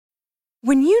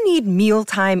When you need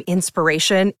mealtime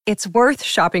inspiration, it's worth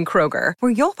shopping Kroger,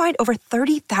 where you'll find over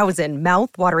 30,000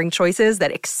 mouth-watering choices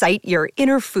that excite your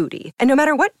inner foodie. And no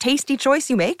matter what tasty choice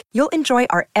you make, you'll enjoy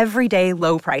our everyday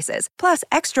low prices, plus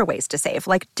extra ways to save,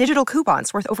 like digital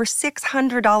coupons worth over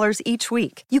 $600 each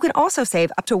week. You can also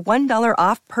save up to $1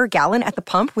 off per gallon at the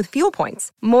pump with fuel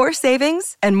points. More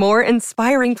savings and more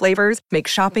inspiring flavors make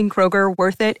shopping Kroger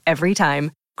worth it every time.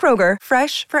 Kroger,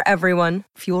 fresh for everyone.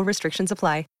 Fuel restrictions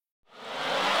apply.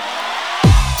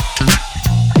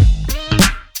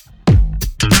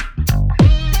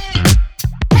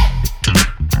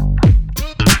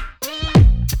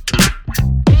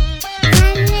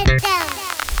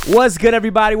 What's good,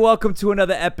 everybody? Welcome to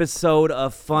another episode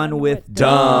of Fun with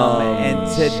Dumb. And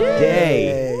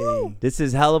today, this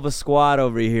is hell of a squad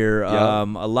over here. A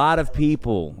lot of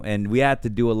people, and we had to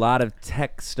do a lot of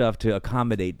tech stuff to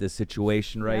accommodate this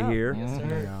situation right here. Yes,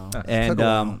 sir. And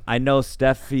I know,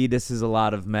 Steffi, this is a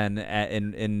lot of men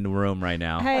in the room right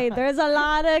now. Hey, there's a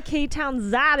lot of K-Town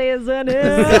zaddies in it.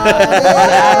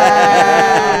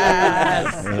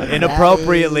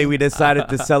 Inappropriately, we decided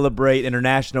to celebrate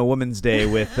International Women's Day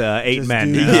with 8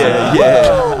 men.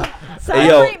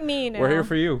 Celebrate me now. We're here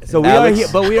for you. So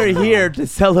we are here to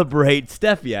celebrate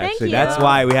Steffi, actually. you. That's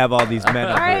why we have all these men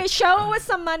All up right, here. show it with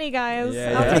some money, guys.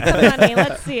 Yeah, I'll yeah. take some money.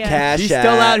 Let's see it. She's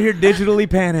still out here digitally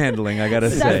panhandling, I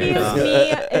gotta say. Steffi is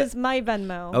me, is my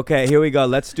Venmo. Okay, here we go.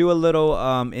 Let's do a little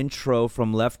intro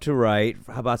from left to right.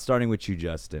 How about starting with you,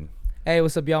 Justin? Hey,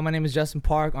 what's up, y'all? My name is Justin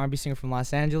Park, R&B singer from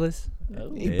Los Angeles.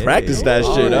 He practiced that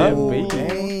shit, huh?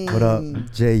 What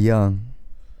up, Jay Young?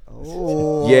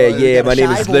 Yeah. My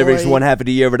name is Lyrics, one half of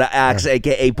the year with the axe,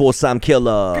 aka Sam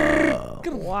Killer.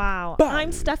 Wow. I'm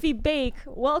Steffi Bake.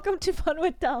 Welcome to Fun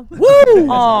with Dumb. Woo!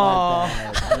 I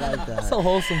like that. So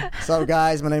wholesome. What's up,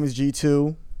 guys? My name is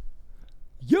G2.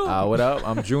 What up?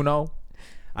 I'm Juno.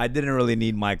 I didn't really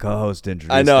need my co-host to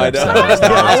introduce I know. I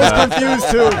was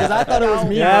confused too because I thought it was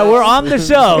me. Yeah, we're on the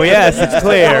show. Yes, it's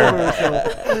clear.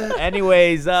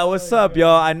 Anyways, what's up,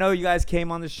 y'all? I know you guys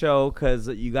came on the show because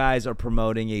you guys are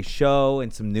promoting a show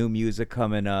and some new music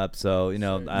coming up. So,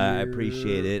 I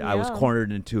appreciate it. I was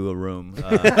cornered into a room.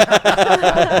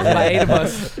 By 8 of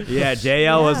us. Yeah,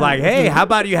 JL was like, hey, how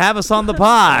about you have us on the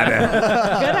pod?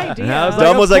 Good idea.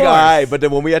 Dumb was like, all right, but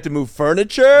then when we had to move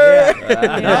furniture,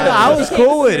 I was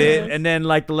cool with it. And then,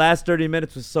 like, the last 30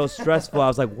 minutes was so stressful. I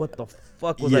was like, what the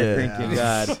fuck was I thinking,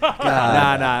 God?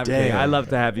 Nah, I'm kidding. I love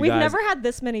to have you We've guys. never had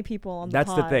this many people on the That's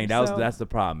pod. the thing. So. That's the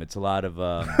problem. It's a lot of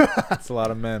It's a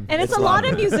lot of men. And it's a lot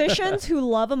of musicians who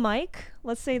love a mic.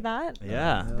 Let's say that.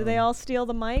 yeah. Do they all steal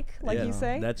the mic, like you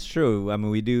say? That's true. I mean,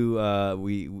 we do.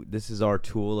 This is our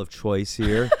tool of choice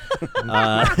here.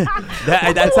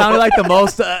 That sounded like the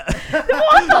most.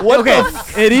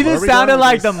 It either sounded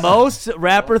like the most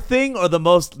rapper thing or the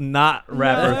most not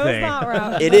rapper No, thing. it's not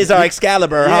rap. it is our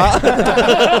Excalibur, huh?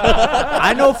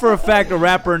 I know for a fact a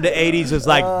rapper in the 80s was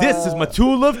like, this is my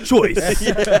tool of choice.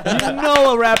 You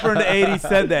know a rapper in the 80s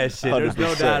said that shit. There's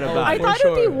no 100%. doubt about I it. thought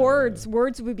it'd be words.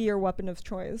 Words would be your weapon of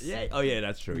choice. Yeah. Oh, yeah,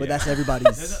 that's true. But yeah. that's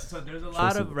everybody's. There's a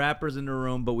lot of rappers in the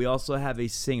room, but we also have a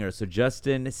singer. So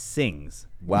Justin sings.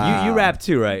 Wow. You rap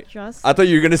too, right? Just I thought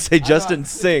you were gonna say Justin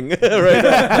Sing. right?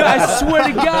 I swear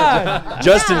to God.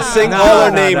 Justin Sing all our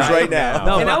names right now.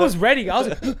 No, And I was ready. I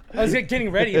was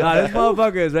getting ready. Nah, this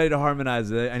motherfucker is ready to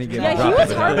harmonize it. Any given yeah, drop he was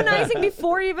of it. harmonizing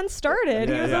before he even started.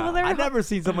 He was over there. I've never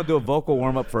seen someone do a vocal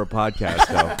warm up for a podcast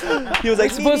though. He was like,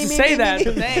 supposed to say that.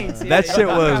 Thanks. That shit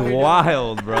was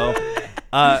wild, bro.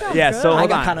 So I hold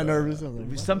got kind on. of nervous. I was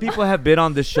like, Some people have been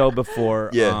on this show before.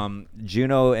 Yeah.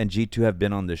 Juno and G2 have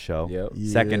been on this show. Yep.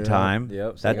 Second Yeah. time.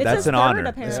 Yep. It's That's his an third,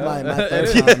 honor. it's apparently. my third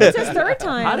It's time. It's his third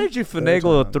time. How did you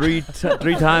finagle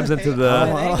three times into the?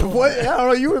 What? I don't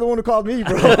know. You were the one who called me,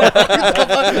 bro. I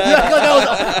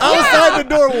was outside the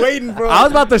door waiting, bro. I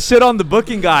was about to shit on the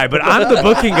booking guy, but I'm the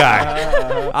booking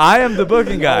guy. I am the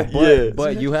booking guy.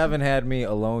 But you haven't had me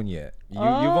alone yet. You've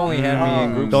only had me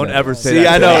in group Don't settings. ever say See,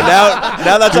 that. I know.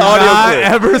 Now that's an audio Not clip.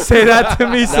 ever say that to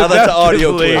me. Now that's an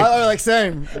audio seductively. clip. I was like,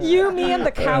 same. You, me, and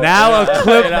the couch. Now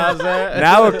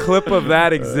a clip of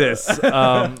that exists.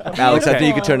 Alex, I think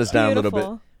you could turn this down a little bit.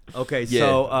 Beautiful. Okay, Yeah.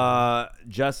 so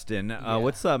Justin,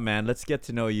 what's up, man? Let's get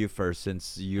to know you first,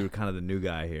 since you're kind of the new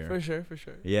guy here. For sure.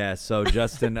 Yeah. So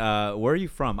Justin, where are you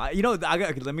from? Let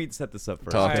me set this up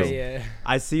first. Talk to Alright, him. yeah.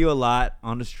 I see you a lot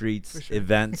on the streets, sure.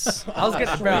 events. I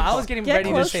was getting Get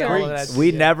ready to say closer. all of that.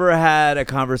 We shit. never had a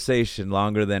conversation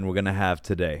longer than we're gonna have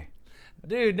today.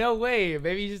 Dude, no way.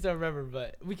 Maybe you just don't remember,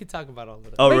 but we can talk about all of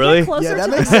it. Oh, Wait, get really? closer Yeah, that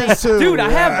to the makes mic. sense too. Dude, I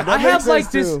that have makes like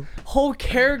sense, this too. whole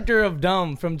character of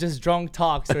dumb from just drunk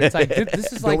talks where it's like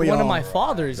this is like we one of all? my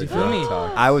fathers. You feel me?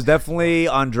 I was definitely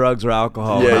on drugs or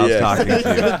alcohol when I was talking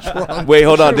to you. Wait,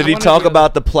 hold on. Did he One of talk the-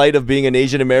 about the plight of being an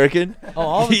Asian American? Oh,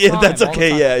 all the Yeah, time, that's all the okay,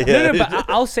 time. yeah, yeah. No, but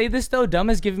I'll say this though. Dumb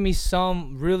has given me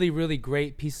some really, really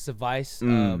great pieces of advice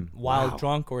while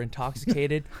drunk or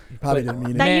intoxicated. Probably didn't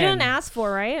mean That it. you Man. didn't ask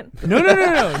for, right? No.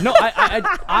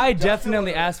 I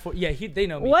definitely asked for. Yeah, they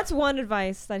know me. What's one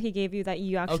advice that he gave you that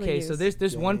you actually Okay, use? so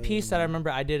there's one piece that I remember.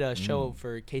 I did a show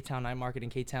for K-Town Night Market in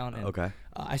K-Town, and Okay.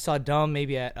 I saw Dumb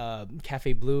maybe at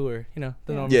Cafe Blue or the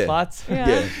normal Yeah. spots.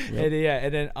 Yeah.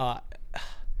 And then I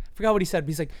forgot what he said. But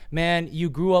he's like, "Man, you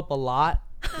grew up a lot.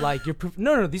 Like you're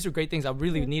no, these are great things. I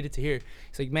really needed to hear."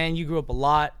 He's like, "Man, you grew up a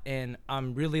lot, and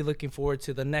I'm really looking forward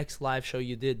to the next live show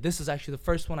you did. This is actually the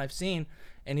first one I've seen."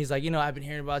 And he's like, I've been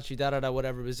hearing about you,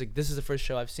 whatever. But he's like, this is the first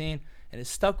show I've seen, and it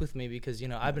stuck with me because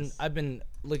I've been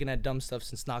looking at Dumb stuff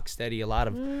since Knock Steady. A lot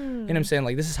of, you know what I'm saying?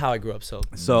 Like this is how I grew up. So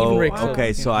even Rick,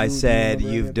 Okay, so you know. I said remember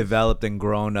any you've of this? developed and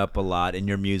grown up a lot in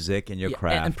your music and your Yeah,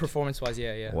 craft. and performance-wise,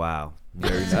 yeah. Wow.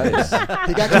 Very nice. That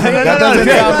doesn't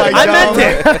sound like I dumb.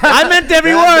 meant it. I meant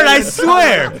every word. I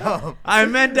swear. I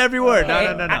meant every word. No.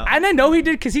 And I know he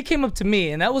did because he came up to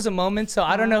me, and that was a moment. So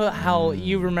I don't know how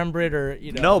you remember it or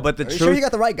No, but the Are you truth. sure you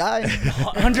got the right guy?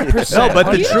 100%. No,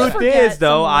 but the You truth forget is,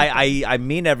 though, someone. I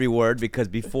mean every word because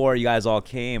before you guys all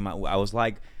came, I was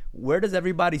like, where does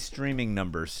everybody's streaming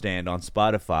numbers stand on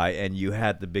Spotify? And you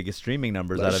had the biggest streaming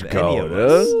numbers out of any of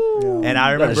us. And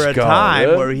I remember Let's a go, time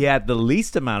dude. where he had the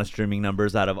least amount of streaming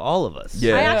numbers out of all of us.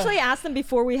 Yeah. I actually asked them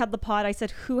before we had the pod. I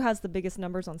said, "Who has the biggest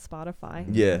numbers on Spotify?"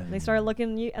 Yeah. And they started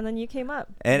looking at you, and then you came up.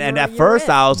 And You were- at you were first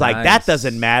it. I was like, that Nice.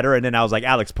 doesn't matter. And then I was like,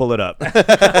 Alex, pull it up.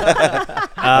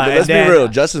 Let's be real.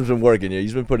 Justin's been working.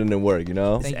 He's been putting in work. Thank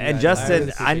you, And guys. Justin,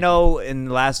 really I appreciate know in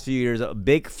the last few years, a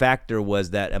big factor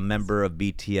was that a member of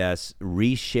BTS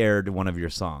reshared one of your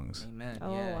songs. Amen.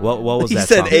 Oh, yeah. wow. What was He that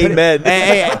said song? amen.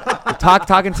 Hey,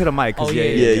 talking to the mic. 'cause Oh, yeah.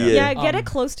 Yeah, get Um, it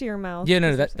close to your mouth. Yeah,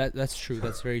 no, that's true.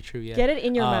 That's very true. Yeah. Get it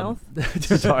in your mouth.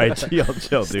 Sorry, chill,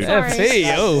 dude. Sorry. Hey,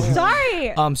 yo.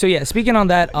 Sorry. So yeah, speaking on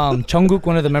that, Jungkook,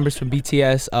 one of the members from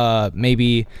BTS,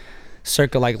 maybe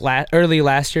circa like early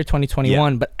last year,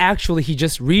 2021, but actually he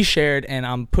just reshared, and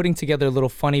I'm putting together a little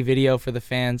funny video for the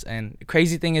fans. And the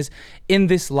crazy thing is, in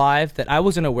this live that I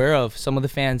wasn't aware of, some of the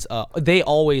fans, they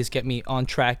always get me on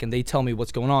track and they tell me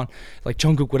what's going on, like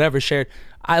Jungkook, whatever, shared.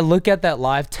 I look at that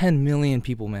live, 10 million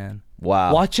people, man.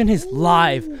 Wow. Watching his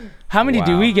live. How many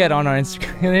do Wow. we get on our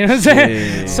Instagram? You know what I'm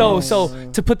saying? So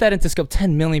to put that into scope,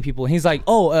 10 million people. And he's like,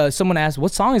 someone asked,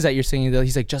 what song is that you're singing?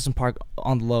 He's like, Justin Park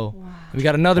on the low. We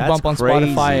got another That's bump on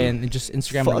crazy. Spotify and just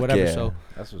Instagram or Fuck whatever. yeah. So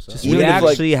That's what's up. just We really Even if,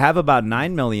 actually have about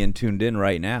 9 million tuned in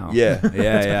right now. Yeah.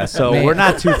 Yeah. So Man. we're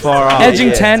not too far off. edging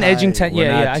yeah. 10, edging Tight. 10. We're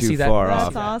Yeah, not I too see that. far That's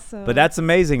off. awesome. But that's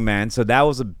amazing, man. So that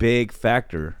was a big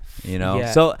factor, you know.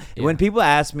 Yeah. So Yeah. when people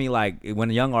ask me, like, when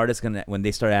a young artist when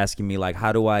they start asking me, like,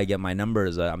 how do I get my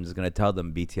numbers? I'm just gonna tell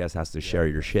them BTS has to share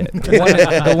your shit.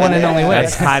 the one and only way.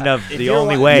 That's kind of the you're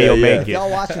only wa- way Yeah, you'll yeah. make If it.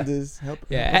 y'all watching this, help.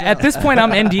 Yeah, at this point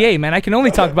I'm NDA, man. I can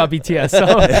only talk about BTS. So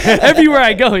everywhere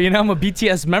I go, I'm a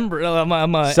BTS member.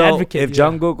 I'm a So advocate. if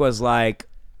Jungkook was like,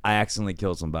 I accidentally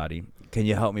killed somebody, can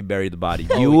you help me bury the body?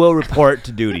 You will report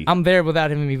to duty. I'm there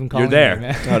without him even calling You're there. me,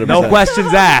 man. No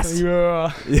questions asked.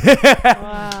 Yeah.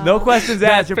 Wow. No questions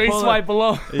asked. You're Face pulling- swipe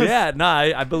below. Yeah, no,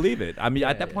 I believe it. I mean,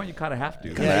 at that point, you kind of have to.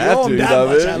 I Yeah, have you owe to, him you that know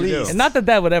much what I at mean? least. And not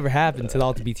that would ever happen to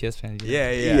all the BTS fans.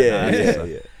 Yeah. Yeah.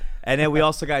 And then we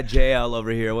also got JL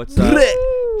over here. What's up?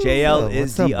 JL is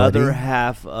what's up, the other buddy?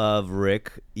 half of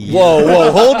Rick.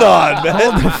 Whoa, hold on, man.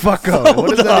 Hold the fuck up. What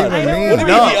does that I even don't mean? What do you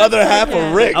No. mean the other half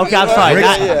of Rick? Okay, I'm sorry. Rick-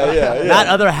 Not, yeah. not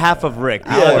other half of Rick.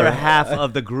 The Yeah. other half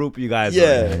of the group you guys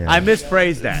Yeah. are. I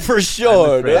misphrased that. For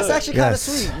sure, That's That's dude. actually kind of Yes.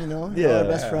 sweet, you know? Yeah. Our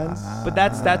best friends. But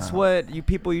that's what you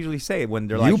people usually say when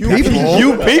they're like, You people.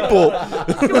 You people.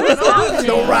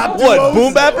 No rap What?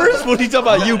 Boom bappers? What are you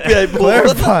talking about? You people.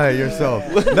 Clarify yourself.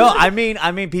 No, I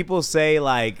mean people say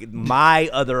like my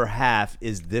other half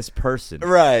is this person.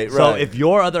 Right. So if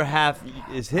your other half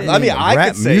is his, I mean, I Rap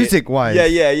could say music-wise.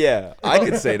 Yeah. I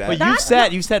could say that.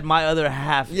 but you said my other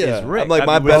half Yeah, is Rick. I'm like I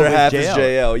my mean, better with half is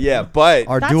JL. Yeah, but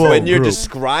Our That's duo when you're group.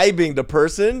 describing the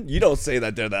person, you don't say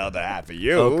that they're the other half of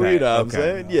you. Okay, You know what I'm okay.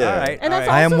 saying? Yeah. All right. And that's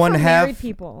all I also am one for half- married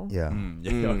people. Yeah.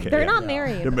 Okay. They're not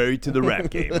married. They're married to the rap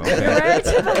game. They're Okay. married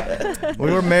to the-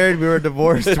 We were married. We were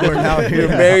divorced. We're now here. You're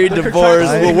married,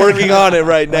 divorced. We're working on it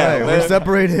right now. Right, we're man.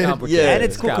 separated. Yeah. And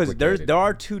it's cool because there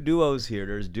are two duos here.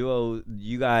 There's duo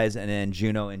you guys and then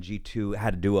Juno and G2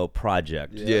 had a duo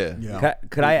project. Yeah.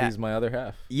 Could I? He's my other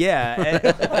half. Yeah.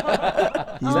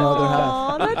 He's my other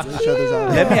half. Oh, that's Each cute. other's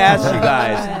arms. Let me ask you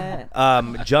guys,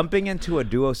 jumping into a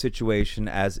duo situation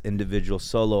as individual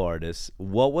solo artists,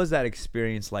 what was that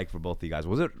experience like for both of you guys?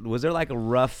 Was there like a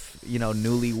rough,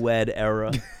 newlywed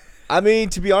era? I mean,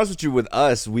 to be honest with you, with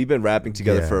us, we've been rapping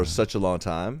together for Yeah. such a long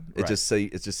time. It Right. just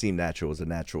seemed natural. It was a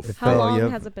natural. It How felt- long yeah.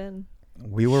 has it been?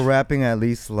 We were rapping at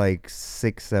least like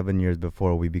 6-7 years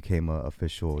before we became an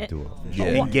official duo.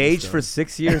 Engaged for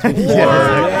 6 years before.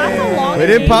 Wow, that's a long We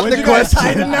didn't pop age. the question.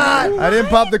 I didn't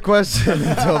pop the question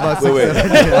until about Wait.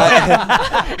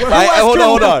 6-7 years.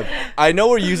 Hold on. I know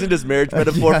we're using this marriage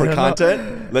metaphor for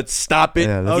content. Let's stop it.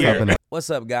 Yeah, let's stop it. What's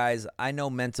up, guys? I know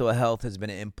mental health has been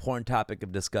an important topic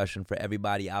of discussion for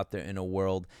everybody out there in the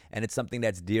world, and it's something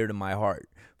that's dear to my heart.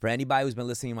 For anybody who's been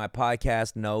listening to my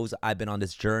podcast knows I've been on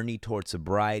this journey towards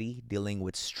sobriety, dealing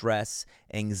with stress,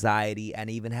 anxiety, and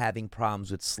even having problems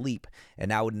with sleep.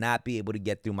 And I would not be able to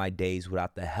get through my days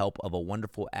without the help of a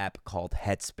wonderful app called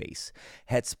Headspace.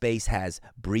 Headspace has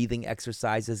breathing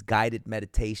exercises, guided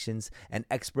meditations, and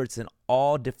experts in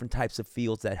all different types of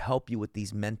fields that help you with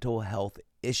these mental health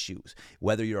issues.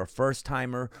 Whether you're a first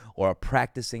timer or a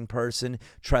practicing person,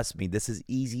 trust me, this is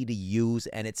easy to use,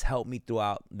 and it's helped me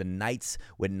throughout the nights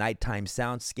with nighttime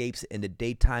soundscapes, in the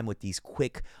daytime with these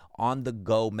quick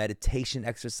on-the-go meditation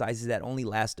exercises that only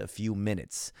last a few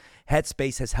minutes.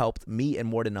 Headspace has helped me and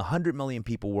more than 100 million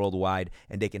people worldwide,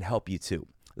 and they can help you too.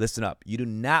 Listen up, you do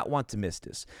not want to miss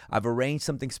this. I've arranged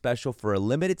something special for a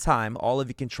limited time. All of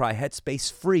you can try Headspace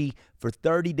free for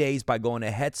 30 days by going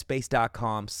to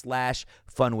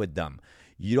headspace.com/funwithdom.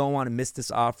 You don't want to miss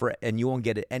this offer, and you won't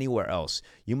get it anywhere else.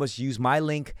 You must use my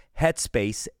link,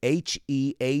 Headspace,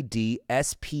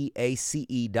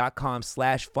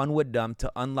 HEADSPACE.com/funwithdom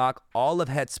to unlock all of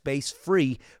Headspace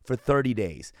free for 30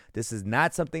 days. This is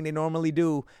not something they normally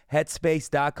do.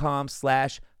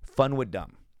 Headspace.com/funwithdom.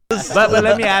 But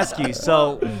let me ask you,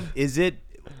 so is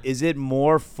it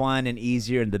more fun and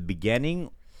easier in the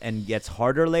beginning and gets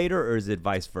harder later, or is it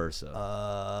vice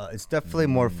versa? It's definitely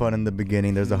more fun in the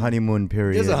beginning. There's a honeymoon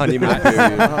period. There's a honeymoon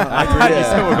period.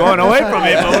 We're going away from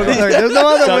it. But There's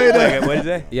no other way to. what did you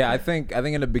say? Yeah, I think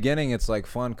in the beginning it's like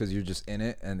fun because you're just in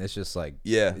it and it's just like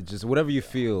it's just whatever you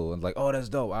feel and like, oh, that's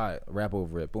dope. All right, rap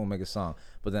over it, boom, make a song.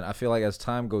 But then I feel like as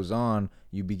time goes on,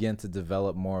 you begin to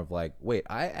develop more of like, wait,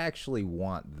 I actually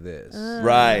want this,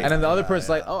 Right. And then the other person's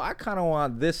like, oh, I kind of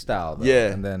want this style, though. Yeah.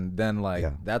 And then like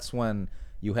that's when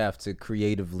you have to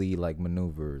creatively like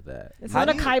maneuver that. It's not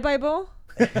a kai Bible.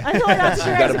 I feel like that's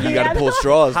your You gotta pull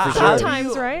straws for sure.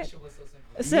 Sometimes, right?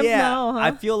 Simp Yeah, no, huh?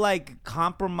 I feel like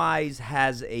compromise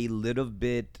has a little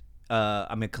bit.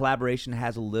 Collaboration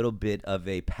has a little bit of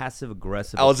a passive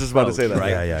aggressive. I was just about to say approach,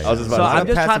 that. right? Yeah. I was just So about to say I'm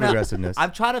just Passive trying to. aggressiveness.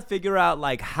 I'm trying to figure out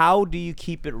like how do you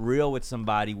keep it real with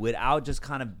somebody without just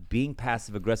kind of being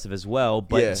passive aggressive as well,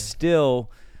 but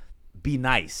still be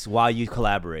nice while you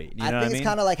collaborate. You know I what think I mean? it's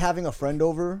kind of like having a friend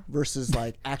over versus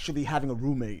like actually having a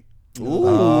roommate. Ooh.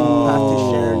 You have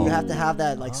to share. You have to have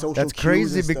that like social. That's cues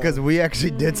crazy and stuff. because we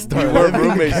actually did start We were living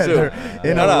roommates, together too.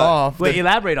 in No, a no. loft. Wait,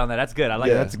 elaborate on that. That's good. I like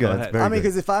that. that's good. Go That's ahead. very I mean, good.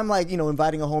 because if I'm like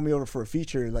inviting a homie over for a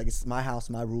feature, like it's my house,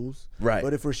 my rules. Right.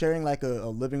 But if we're sharing like a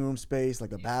living room space,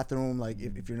 like a bathroom, like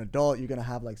if you're an adult, you're gonna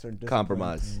have like certain discipline.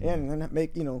 Compromise. Yeah, and then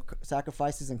make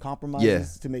sacrifices and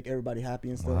compromises to make everybody happy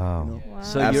and stuff. Wow. You know?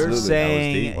 So Absolutely. you're That was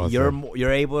saying deep. Well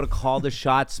you're able to call the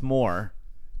shots more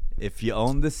if you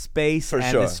own the space For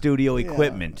and sure. the studio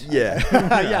equipment. Yeah.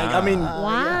 Yeah, I mean,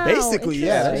 Wow. basically,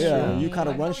 yeah. interesting. You kind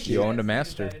of run shit. You own the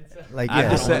master. Like, I'm yeah.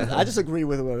 just saying- I just agree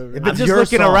with whatever. If I'm it's just your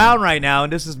looking song. around right now,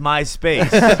 and this is my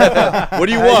space. What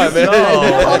do you want, man?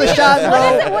 You call the shots,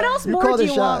 bro. What else You more call do the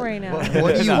you shot. want right now?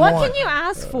 What do you What want? can you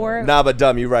ask for? Nah, but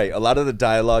dumb, you're right. A lot of the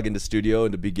dialogue in the studio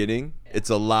in the beginning, it's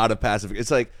a lot of passive.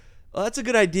 It's like, oh, that's a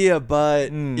good idea,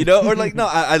 but you know, or like, no,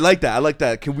 I like that. I like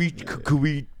that. Could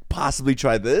we possibly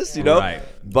try this? You know, Right.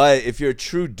 But if you're a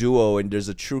true duo and there's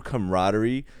a true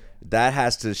camaraderie, that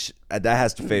has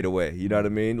to fade away. You know what I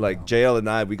mean? Like JL and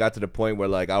I, we got to the point where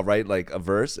like I'll write like a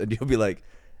verse and you'll be like,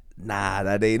 nah,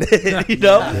 that ain't it. You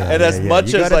know? And as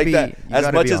much You as gotta like be- that, you as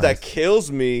gotta much be as that honest.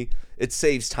 kills me, it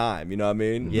saves time. You know what I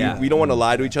mean? Yeah. We don't want to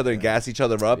lie to each other and gas each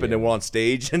other up, and then we're on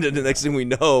stage, and then the next thing we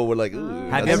know, we're like, ooh.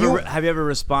 Have you ever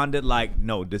responded like,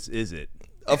 no, this is it?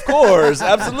 Of course,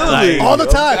 absolutely, All the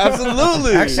time.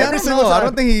 absolutely. Actually, I Every don't single know. I time.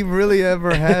 don't think he really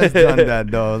ever has done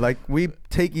that though. Like we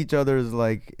take each other's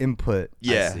like input.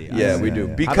 yeah, see, yeah, I we see. do.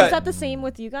 Yeah. Is Because that the same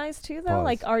with you guys too, though? Pause.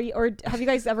 Like, are you, or have you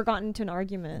guys ever gotten into an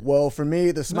argument? Well, for me,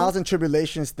 the Smiles and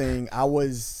Tribulations thing, I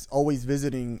was always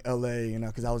visiting LA,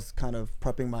 because I was kind of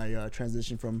prepping my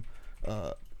transition from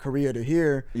Korea to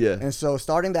here. Yeah. And so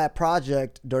starting that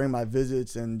project during my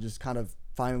visits and just kind of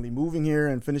finally moving here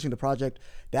and finishing the project,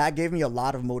 that gave me a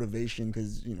lot of motivation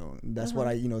because, that's what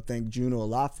I, thank Juno a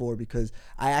lot for, because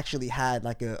I actually had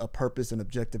like a purpose and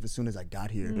objective as soon as I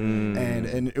got here.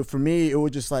 For me, it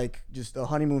was just a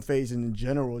honeymoon phase in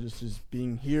general, just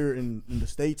being here in the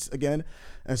States again.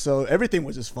 And so everything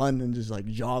was just fun and just like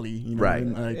jolly, Right.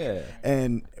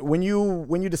 And when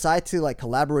you decide to like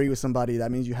collaborate with somebody,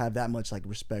 that means you have that much like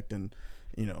respect and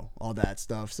all that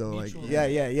stuff. So Mutual. like,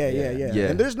 yeah.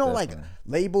 And there's no like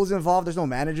labels involved. There's no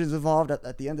managers involved.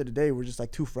 At the end of the day, we're just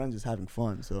like two friends just having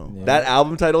fun. So That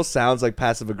album title sounds like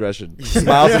passive aggression.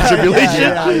 Smiles and tribulations.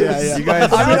 Yeah. You guys,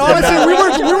 I mean, honestly,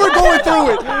 we were going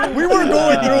through it. We were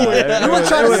going through it. We were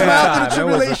trying to smile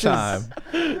through the tribulations.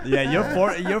 Yeah,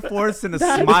 you're forcing a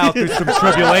smile through some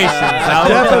tribulations. I'll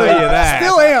tell you that.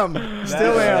 Still am.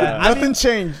 Nothing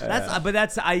changed.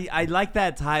 I like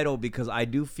that title because I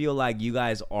do feel like you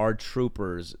guys are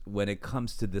troopers when it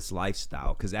comes to this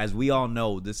lifestyle. Because as we all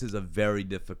know, this is a very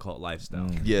difficult lifestyle.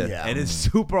 Yeah. And it's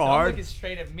super Don't hard. look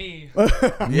straight at me.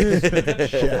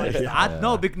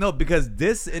 No, because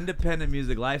this independent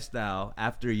music lifestyle,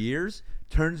 after years,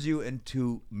 turns you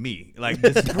into me, like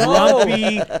this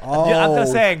grumpy. I'm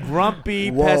just saying, grumpy,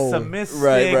 pessimistic,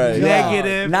 Right.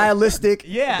 negative, nihilistic.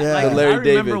 Like, The Larry I remember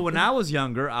David. when I was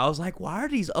younger, I was like, why are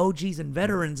these OGs and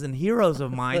veterans and heroes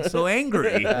of mine so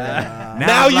angry? Now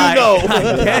I'm you like, know. I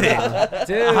get it.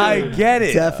 Dude. I get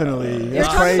it. Definitely. You're It's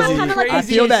talking about crazy. kind of like I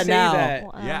feel that now.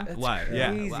 Yeah, That's why?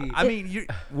 crazy. Yeah. I mean,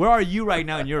 where are you right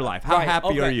now in your life? How Right, happy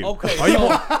okay, are you? okay,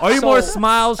 Are you so- more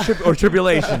smiles or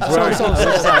tribulations?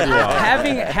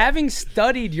 Having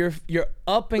studied your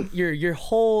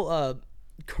whole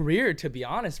career, to be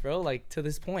honest, bro, like to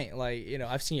this point, like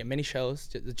I've seen you at many shows.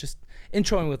 Just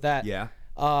introing with that. Yeah.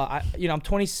 I'm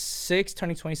 26,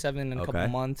 turning 27 in a couple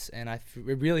Okay. months, and I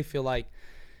really feel like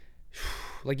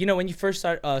when you first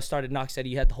started Knock Steady,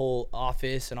 you had the whole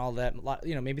office and all that.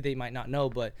 Maybe they might not know,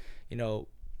 but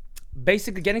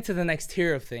basically getting to the next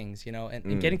tier of things,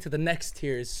 and getting to the next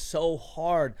tier is so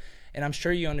hard. And I'm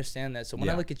sure you understand that. So when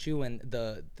I look at you and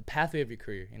the pathway of your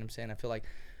career, you know what I'm saying? I feel like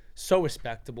so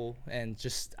respectable, and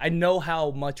just I know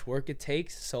how much work it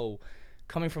takes. So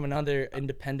coming from another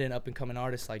independent up and coming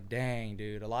artist, like, dang,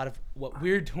 dude, a lot of what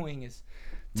we're doing is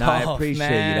No, tough, I appreciate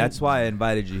man. you. That's why I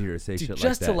invited you here to say Dude, shit like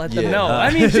just that. to let them know. I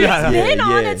mean, He's been on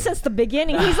yeah. it since the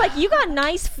beginning. He's like, you got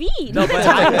nice feet. No, but-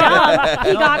 Talking dumb.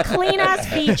 He got clean ass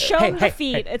feet. Show him the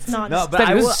feet. It's not. No, but Stefan,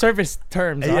 I this will- is service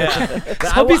terms.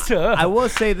 But I will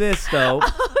say this though.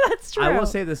 That's true. I will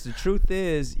say this. The truth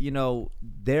is,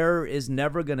 there is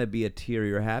never gonna be a tier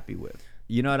you're happy with.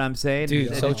 You know what I'm saying?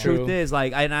 Dude, so the truth true. is,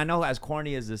 like, and I know as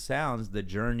corny as this sounds, the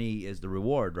journey is the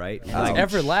reward, right? It's Like,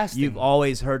 everlasting. You've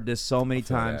always heard this so many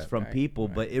times that, from people,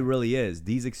 but it really is.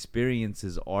 These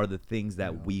experiences are the things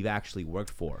that we've actually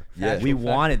worked for. Yeah. We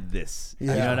wanted this. You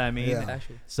know Yeah. what I mean? Yeah.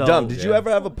 Actually. So, Dumb. Did you ever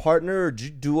have a partner or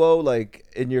duo like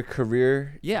in your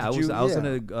career? Yeah, I Did was you- I was in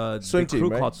a Swim big team, crew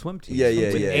right? called Swim Team. Yeah,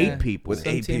 yeah, with yeah. 8 people. With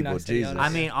Swim 8 team, people, Knox Steady, Jesus. honest.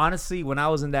 I mean, honestly, when I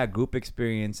was in that group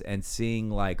experience and seeing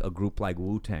like a group like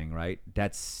Wu-Tang, right,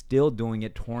 that's still doing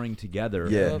it, touring together.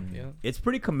 Yeah. It's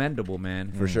pretty commendable,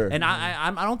 man. For sure. And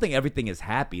I don't think everything is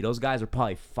happy. Those guys are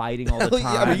probably fighting all the Yeah,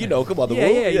 time. I mean, come on, the yeah,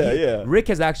 Wu. yeah, Yeah. Rick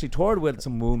has actually toured with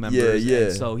some Wu members. Yeah.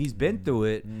 And so he's been through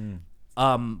it.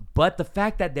 But the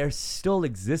fact that they're still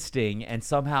existing and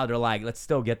somehow they're like, let's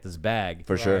still get this bag.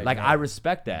 For sure. Like, I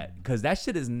respect that because that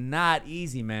shit is not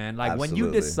easy, man. Like, when you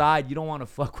Absolutely. decide you don't want to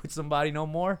fuck with somebody no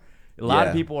more, a lot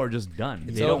of Yeah. people are just done.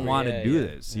 It's They don't over, want to yeah, do yeah.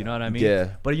 this. You know what I mean?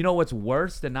 Yeah. But you know what's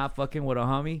worse than not fucking with a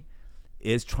homie?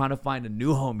 Is trying to find a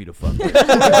new homie to fuck with.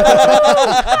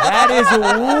 That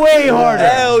is way harder.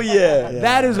 Hell yeah.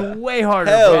 That is way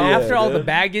harder, Hell bro. yeah. After all the dude.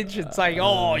 baggage, it's like,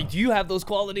 oh, do you have those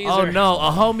qualities? Oh or- no,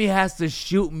 a homie has to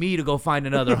shoot me to go find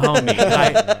another homie.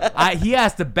 He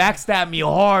has to backstab me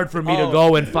hard for me to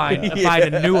go and find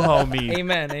a new homie.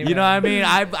 Amen, amen. You know what I mean?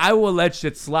 I will let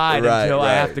shit slide Right, until I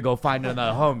right. have to go find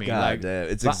another homie. God like, damn,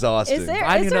 it's but- exhausting. Is there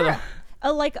I need another-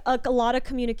 a lot of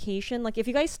communication? Like, if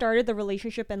you guys started the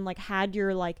relationship and like had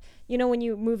your like, when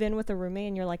you move in with a roommate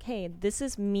and you're like, hey, this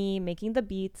is me making the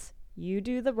beats, you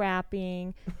do the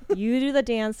rapping, you do the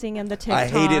dancing and the TikTok. I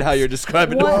hated how you're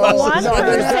describing the One process.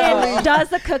 person does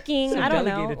the cooking. I don't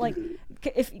know. delegated.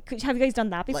 Like, have you guys done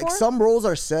that before? Like, some roles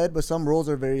are said, but some roles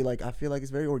are very like, I feel like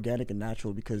it's very organic and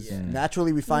natural because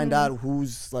naturally we find out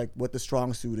who's like what the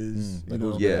strong suit is. You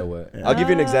know? Yeah. what? I'll give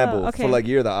you an example. okay. For like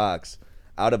Year of the Ox,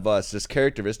 out of us, just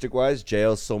characteristic wise,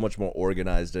 JL's so much more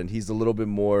organized and he's a little bit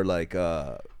more like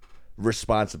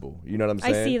responsible. You know what I'm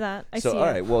I saying? see that. I so see all it.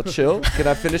 right, well, chill. Can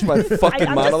I finish my fucking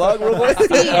I'm just- monologue real quick?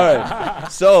 All right.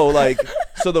 So like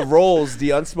So the roles,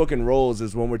 the unspoken roles,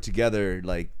 is when we're together,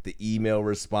 like the email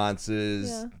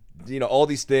responses, all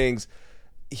these things.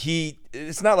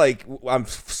 It's not like I'm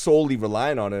solely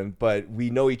relying on him, but we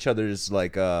know each other's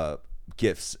like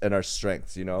gifts and our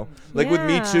strengths, like with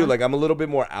me too, like I'm a little bit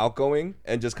more outgoing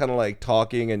and just kind of like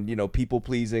talking and people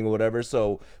pleasing or whatever.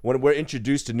 So when we're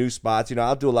introduced to new spots,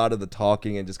 I'll do a lot of the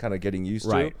talking and just kind of getting used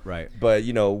to. Right. But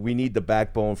we need the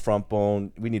backbone, front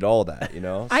bone, we need all that.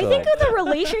 I think with a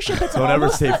relationship, it's don't ever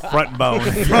almost say front bone.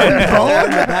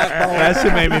 That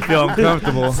should make me feel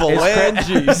uncomfortable.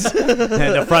 Phalanges.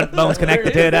 And the front bone's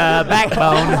connected to the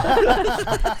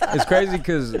backbone. It's crazy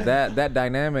because that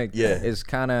dynamic Yeah. is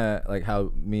kind of like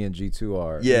how me and G2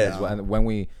 are. Yeah. And when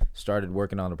we started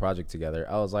working on the project together,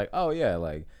 I was like, oh yeah,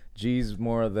 like G's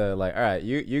more of the like, all right,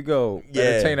 you go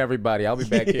entertain everybody. I'll be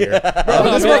back here.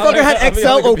 Bro, this motherfucker had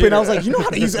Excel open. I was like, you know how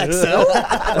to use Excel?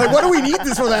 Like, what do we need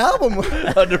this for the album?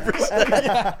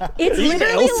 100%. It's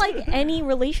literally like any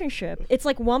relationship. It's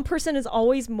like one person is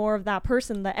always more of that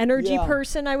person, the energy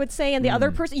person, I would say, and the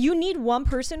other person. You need one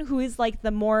person who is like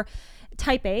the more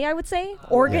type A, I would say,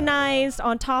 organized,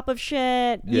 on top of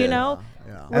shit. Yeah.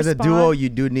 As a duo, you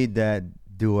do need that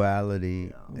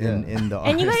duality in the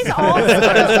And you artist.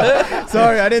 guys all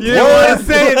Sorry, I didn't want to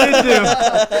say it, did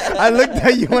you? I looked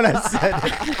at you when I said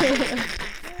it.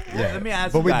 Let me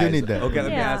ask But you we guys. do need that. Okay,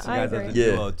 let me Yeah, ask you I guys as a agree.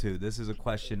 duo too. This is a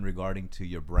question regarding to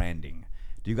your branding.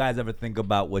 Do you guys ever think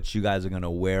about what you guys are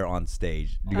gonna wear on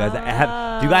stage? Do you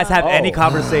guys have any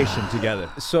conversation together?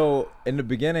 So in the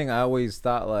beginning, I always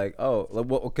thought like,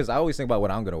 because I always think about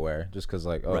what I'm gonna wear, just because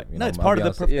like, Right. you No, know, it's I'll part be of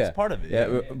on the stage. it's part of it.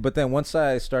 Yeah, but then once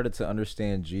I started to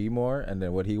understand G more and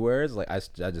then what he wears, like I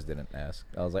just didn't ask.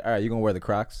 I was like, all right, you gonna wear the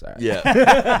Crocs? All right.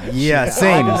 Yeah. Yeah,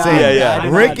 same.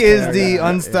 Yeah. Rick is the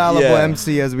unstylable Yeah.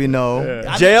 MC, as we know.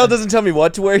 JL doesn't tell me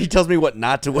what to wear. He tells me what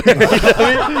not to wear. You know what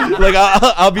I mean? Like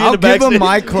I'll be in I'll the give backstage. him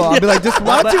my clothes. I'll be like, just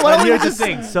why don't But we here's the just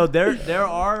thing. So there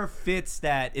are fits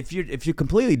that if you're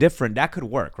completely different, that could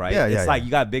work, right? Yeah, it's yeah, like yeah.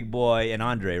 you got Big Boy and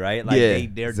Andre, right? Like Yeah,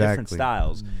 they're different exactly.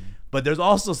 styles. But there's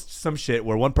also some shit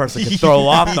where one person can throw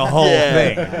off the whole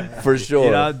thing. For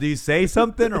sure. Do you say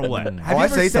something or what? Have you I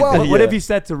ever say said- something. What Yeah. have you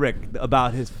said to Rick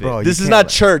about his fit? Bro, you This is can't not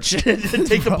wear- church.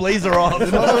 Take the blazer off.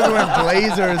 I'm wearing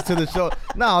blazers to the show.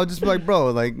 No, I'll just be like,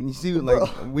 bro, like you see, like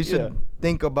we should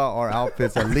think about our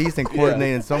outfits at least and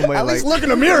coordinate in some way. At like, least look in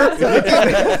the mirror. look At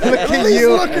at least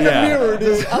you. look in the mirror,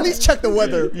 dude. At least check the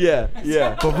weather. Yeah.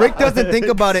 But Rick doesn't think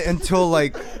about it until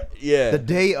like Yeah. the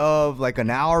day of, like an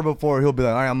hour before. He'll be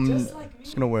like, all right, I'm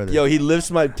just gonna wear this. Yo, he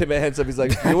lifts my hands up. He's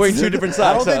like, you're wearing two different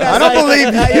socks. I don't believe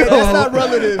you. That's not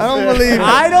relative. I don't believe you.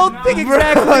 I don't think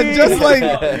exactly. Just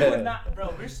like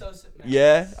Bro, we're so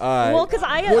Yeah. All right. well, because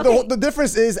I Well, the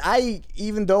difference is,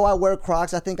 even though I wear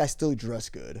Crocs, I think I still dress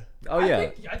good. Oh yeah.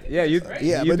 I think Yeah, you.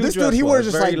 Yeah, you but do this dude, dress he well. wears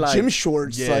It's just very, like gym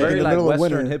shorts, like very in the like middle of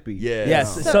Western winter. hippie. Yeah.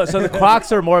 Yes. So the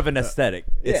Crocs are more of an aesthetic.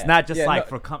 It's Yeah. not just Yeah,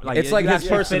 like no, for it's you like his actually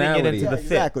fitting it personality. into the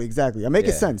fit. Exactly. I make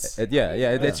Yeah. it sense.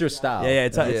 It's your style. Yeah,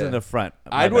 it's in the front.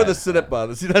 I'd My wear bad. the sit-up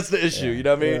bottoms. See, that's the issue. You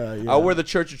know what I mean? Yeah. I'll wear the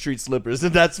church retreat slippers,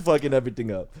 and that's fucking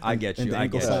everything up. I get And you. the I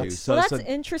ankle get you. socks. So, well, so that's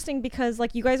interesting because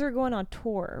like you guys are going on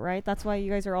tour, right? That's why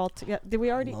you guys are all together. Did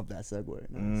we already? Love that segue.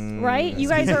 Nice. Right? You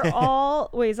guys are all.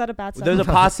 Wait, is that a bad? there's a segue?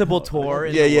 possible tour.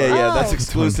 In Yeah. the works. Oh. That's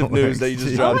exclusive news that you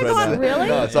just Oh dropped my right God, now. really?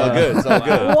 No, it's all good. It's all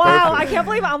good. Wow, Perfect. I can't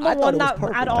believe I'm the I thought one it was that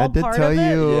perfect. at all I did part tell of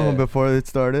it. you Yeah. before it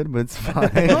started, but it's fine. Oh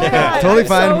my God, Totally I'm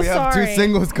fine. so We have two sorry.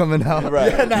 singles coming out.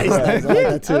 Right. Nice. I like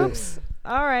that too. Oops.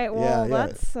 All right. Well, Yeah.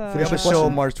 that's. We have a show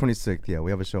March 26th. Yeah,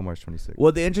 we have a show March 26th.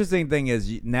 Well, the interesting thing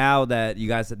is now that you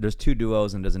guys, there's two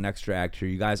duos and there's an extra actor,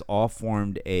 you guys all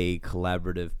formed a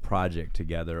collaborative project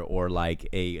together or like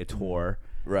a tour.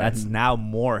 Right. That's now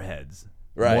more heads.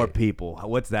 Right. More people.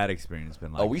 What's that experience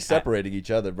been like? Oh, we separating each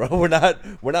other, bro. We're not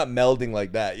melding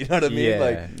like that. You know what I mean? Yeah.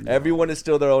 Like everyone is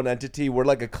still their own entity. We're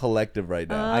like a collective right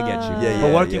now. I get you. Yeah, But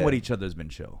yeah, working yeah. with each other has been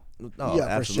chill. Oh, Yeah,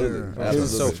 for absolutely. sure. Absolutely.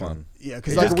 It's so fun. Yeah, It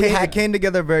because just like it came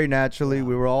together very naturally.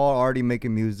 We were all already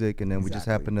making music, and then we just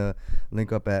happened to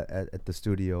link up at the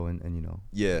studio, and you know.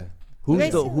 Yeah.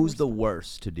 Who's the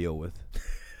worst to deal with?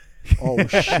 Oh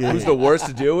shit. Who's the worst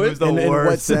to deal with? Who's the In what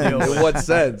worst to deal sense? with? In what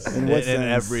sense? In what In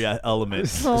sense? every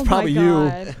element. Oh probably my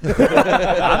you.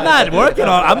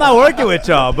 God. I'm not working with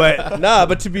y'all, but Nah,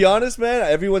 but to be honest, man,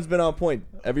 everyone's been on point.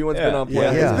 Everyone's been on point.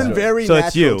 Yeah. It's been very So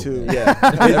it's natural you. too. Yeah,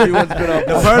 everyone's been on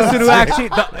The point. person who actually,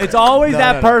 it's always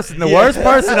that person. The worst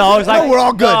person always like, we're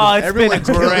all good. Oh, it's Everyone's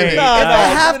been great. good. Nah, If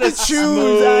I it's have been to a choose,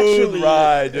 smooth actually.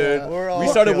 ride, dude. We're all We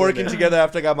started killing working it. together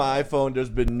after I got my iPhone. There's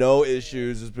been no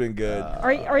issues. It's been good.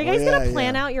 Are you guys yeah, gonna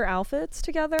plan yeah. out your outfits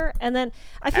together? And then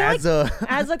I feel As like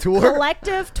a as a tour?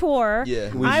 collective tour,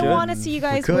 Yeah. We I should. want to see you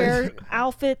guys could. wear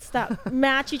outfits that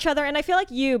match each other. And I feel like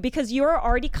because you're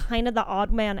already kind of the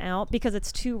odd man out because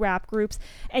it's two rap groups,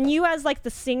 and you as like the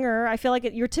singer, I feel like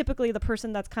you're typically the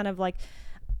person that's kind of like,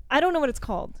 I don't know what it's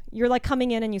called. You're like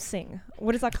coming in and you sing.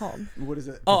 What is that called? What is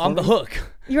it? Oh, I'm the hook.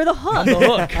 You're the hook. I'm the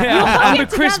hook. You Yeah, I'm the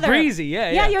hook it Chris together. Breezy. Yeah,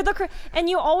 Yeah, you're and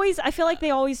you always, I feel like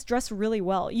they always dress really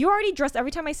well. You already dressed,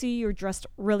 every time I see you, you're dressed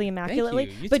really immaculately.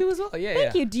 Thank you. You but too as well. Yeah,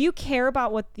 Thank yeah. you. Do you care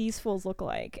about what these fools look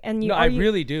like? And you, No, are I you,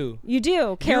 really do. You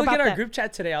do care You look about at our that. group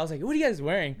chat today. I was like, "What are you guys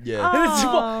wearing?" Yeah.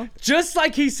 Aw. Just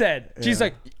like he said. She's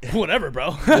like, "Whatever,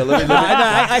 bro." Yeah, let me-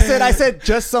 I said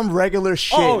just some regular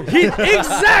shit. Oh,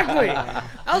 exactly.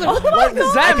 I was like, "What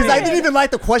does that Because mean?" I didn't even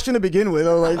like the question to begin with.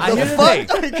 I was like, Here's the the thing.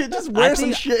 fuck? I could just wear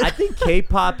some shit. I think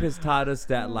K-pop has taught us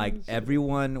that like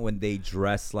everyone when they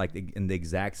dress like in the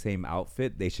exact same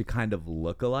outfit, they should kind of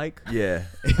look alike. Yeah.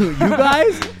 You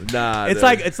guys, Nah. it's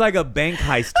dude. like a bank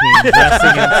heist team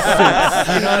dressing in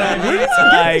suits. You know what I mean? Where did you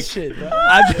get Like, this shit, bro?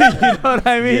 you know what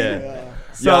I mean? Yeah.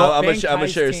 So Yo, I'm Bank gonna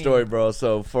heist share a team. story, bro.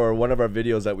 So for one of our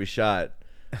videos that we shot,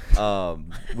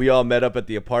 we all met up at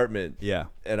the apartment. yeah.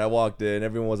 And I walked in.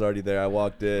 Everyone was already there. I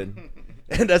walked in.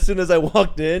 And as soon as I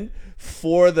walked in,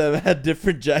 4 of them had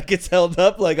different jackets held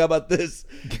up. Like, how about this?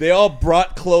 They all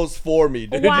brought clothes for me,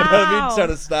 dude. You know what I Wow. mean? Trying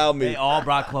to style me. They all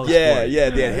brought clothes. Yeah, for it. yeah.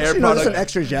 They had hair You notice an product.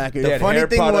 extra jacket. They The had funny hair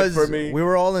thing product was for me. we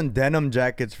were all in denim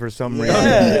jackets for some reason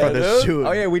Yeah, for the dude. shoot.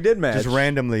 Oh yeah, we did match. Just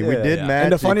randomly. We Yeah. did Yeah. match.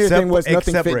 And the funnier except- thing was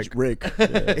nothing except fits Rick.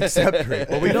 Except Rick.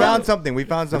 Well, we found something. We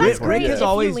found something. That's for great Rick him. if has you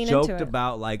always lean into joked it.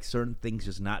 about like certain things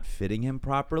just not fitting him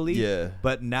properly. Yeah.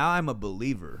 But now I'm a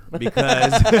believer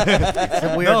because It's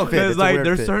a weird no, fit. because It's a like weird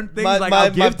there's fit. certain things my like I'll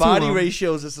my give body to him.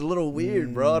 ratio is just a little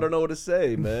weird, bro. I don't know what to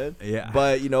say, man. Yeah.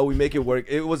 But, you know, we make it work.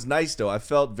 It was nice, though. I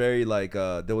felt very, like,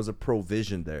 there was a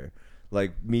provision there.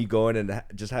 Like, me going and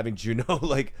just having Juno,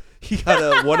 like, he got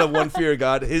a one-of-one fear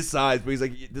God, his size, but he's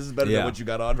like, this is better Yeah. than what you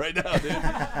got on right now,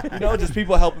 dude. You know, just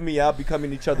people helping me out,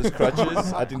 becoming each other's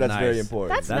crutches. I think that's very Nice.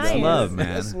 important. That's That's nice. love,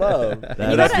 man. That's love. That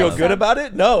Did I is feel love. good about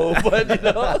it? No, but,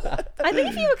 you know. I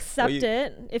think if you accept you-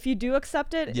 it, if you do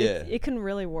accept it, Yeah. it can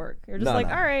really work. You're just Nah, like,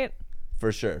 nah. all right,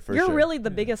 For sure, for you're sure. really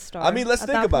the biggest star. I mean, let's at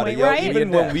think that about point, it, yo. right?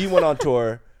 Even when we went on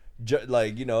tour,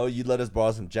 like, you know, you let us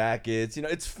borrow some jackets. You know,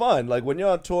 it's fun. Like, when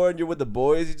you're on tour and you're with the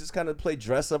boys, you just kind of play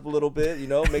dress up a little bit, you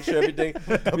know, make sure everything.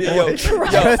 Dress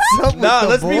up with nah, the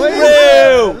let's be boys?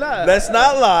 real. Let's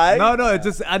not lie. No, it's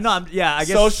just I know. I guess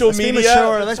Social Let's be media.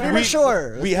 mature. Let's be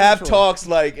mature. We have talks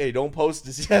like, hey, don't post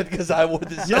this yet because I wore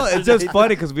this. You know, it's yesterday. just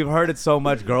funny because we've heard it so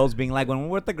much. Girls being like, when we're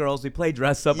with the girls, we play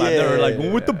dress up. I've never like when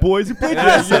we're with the boys, we play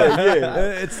dress up.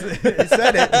 It's He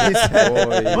said it. He said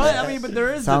it. but I mean, but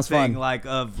there is Sounds the thing fun. like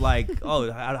of like,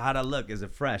 oh, how to look? Is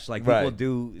it fresh? Like Right. people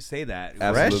do say that.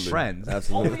 Absolutely. Fresh friends.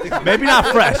 Absolutely. Maybe not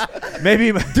fresh.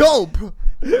 Maybe Dope.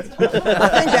 I think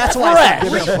that's why I stopped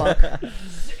giving a fuck.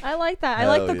 I like that. I Hell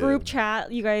like the yeah. group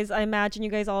chat. You guys, I imagine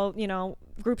you guys all, you know,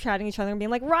 group chatting each other and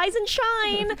being like, rise and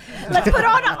shine. Let's put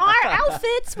on our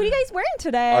outfits. What are you guys wearing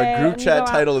today? Our group And you chat go out.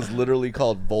 title is literally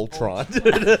called Voltron.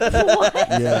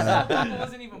 Yeah. I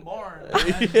wasn't even born.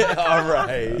 Yeah, all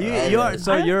right.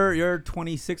 you're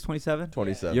 26, 27?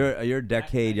 27. You're a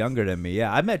decade younger than me.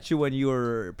 Yeah, I met you when you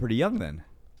were pretty young then.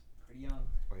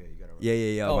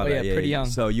 Yeah. Oh, my yeah, bad. pretty young.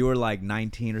 So you were like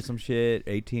 19 or some shit,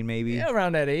 18 maybe. Yeah,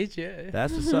 around that age, yeah.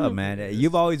 That's what's up, man.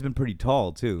 You've always been pretty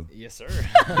tall too. Yes, sir.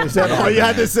 Is that all you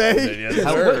had to say?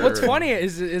 What's funny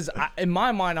is in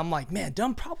my mind, I'm like, man,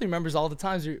 Dumb probably remembers all the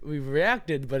times we've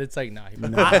reacted, but it's like, nah.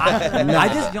 I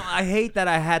just I hate that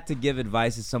I had to give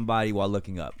advice to somebody while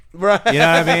looking up. Right. You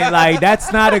know what I mean? Like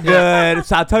that's not a good.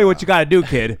 So I'll tell you what you got to do,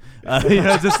 kid. You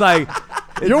know, just like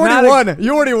it's You not already a- won.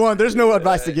 You already won. There's no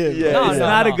advice to give. Yeah. It's No,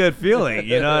 not no. a good feeling.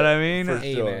 You know what I mean? For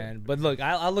Hey, sure. man. But look,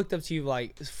 I looked up to you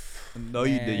like No,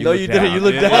 you Man. did. No, you didn't. You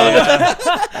looked down.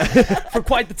 for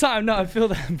quite the time. No, I feel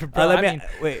that. Bro,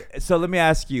 Wait. So let me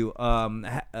ask you.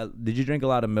 Did you drink a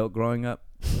lot of milk growing up?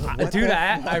 dude,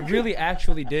 I really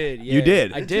actually did. Yeah, You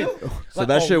did? I did. So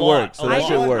that shit works. So I that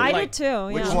shit did, works. I did too.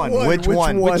 Which yeah. one? Which Which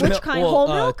one? one? Which kind? Whole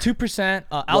milk? 2%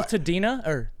 Altadena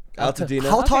or Altadena.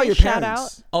 How tall are your shout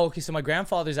parents? Oh, okay. So my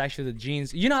grandfather's actually the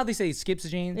genes. You know how they say it skips a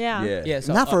gene? Yeah. Yeah.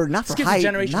 So, Not for skips height. a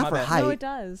generation. Not my for bad. height. No, it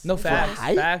does. No, It facts.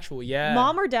 does. Factual. Yeah.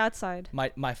 Mom or dad's side?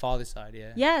 My father's side.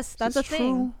 Yeah. Yes, that's a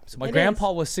thing. So my It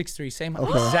grandpa is. was 6'3", same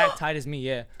exact height as me.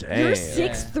 Yeah. You're Damn.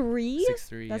 6'3"?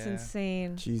 6'3", That's yeah.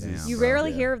 insane. Jesus. You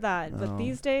rarely hear of that, but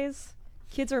these days,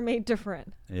 kids are made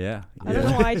different. Yeah. I don't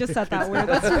know why I just said that weird.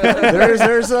 That's really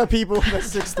there's people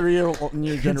that's 6'3" in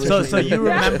your generation. So you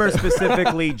remember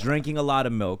specifically drinking a lot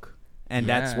of milk, and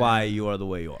that's Yeah. why you are the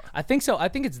way you are. I think so. I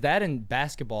think it's that in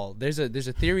basketball. There's a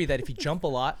theory that if you jump a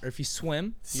lot or if you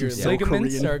swim, your so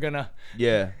ligaments Korean. are gonna.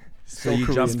 Yeah. So you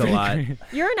jumped a lot.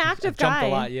 You're an active Jumped guy. a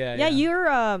lot, yeah.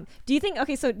 You're. Do you think?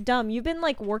 Okay, so Dumb, you've been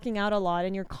like working out a lot,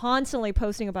 and you're constantly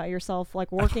posting about yourself,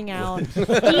 like working out.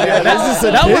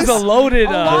 That was a loaded.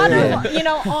 a lot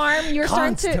of arm. You're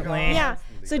starting to. Constantly. Yeah.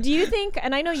 So do you think?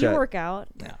 And I know you Shut. work out.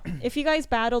 If you guys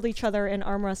battled each other in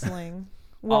arm wrestling,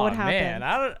 what would happen? Man,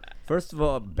 I don't. First of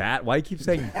all, why you keep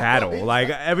saying battle? Like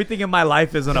everything in my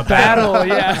life isn't a battle. Battle,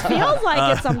 yeah. Feels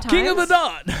like it sometimes. King of the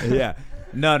Dawn. Yeah.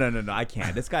 No. I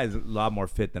can't. This guy's a lot more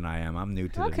fit than I am. I'm new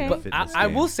to Okay. the But fitness I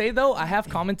game. will say though, I have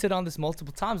commented on this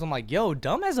multiple times. I'm like, yo,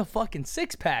 Dumb has a fucking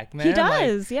 6-pack, man. He Like,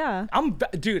 does. Yeah.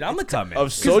 Dude, I'm a coming.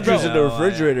 Of soldiers in the bro.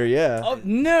 refrigerator, yeah. Oh,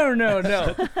 no.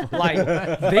 Like,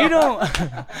 they don't.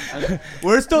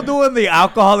 We're still doing the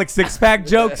alcoholic six-pack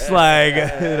jokes, like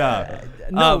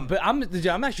No, but I'm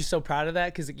actually so proud of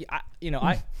that because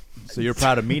I. So you're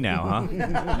proud of me now, huh? So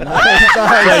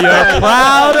you're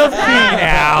proud of me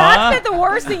now, huh? That's the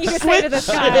worst thing you could say to this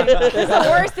guy. That's the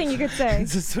worst thing you could say.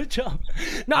 To switch up.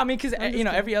 No, I mean, because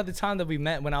every other time that we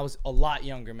met when I was a lot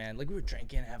younger, man, like we were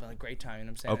drinking and having a great time. You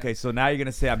know what I'm saying? Okay, so now you're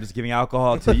gonna say I'm just giving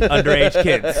alcohol to underage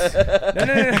kids.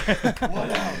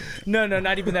 No,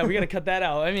 not even that. We're gonna cut that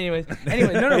out. I mean,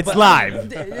 anyway, no. It's but,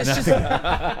 live.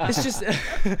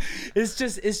 It's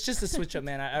just a switch up,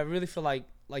 man. I really feel like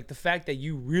the fact that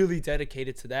you really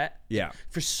dedicated to that. Yeah.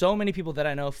 For so many people that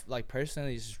I know, like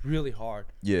personally, it's just really hard.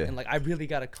 Yeah. And like I really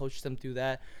gotta coach them through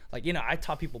that. Like I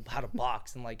taught people how to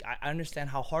box, and like I understand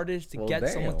how hard it is to get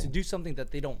someone to do something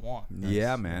that they don't want.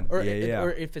 Yeah, man. Or yeah.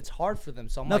 or if it's hard for them.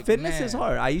 So I'm No, like, fitness man. is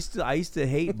hard. I used to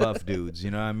hate buff dudes.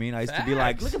 You know what I mean? I used to be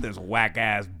like, look at this whack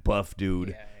ass buff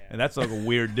dude. And that's like a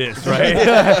weird diss, right? Look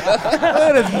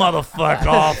at this motherfucker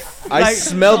off. I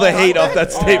smell the hate off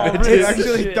that statement. I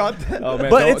actually thought that. Oh man,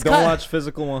 But don't, it's don't kind- watch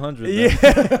Physical 100. then.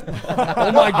 Yeah.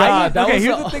 Oh my god. That okay, was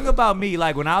here's the thing about me.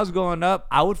 Like when I was growing up,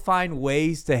 I would find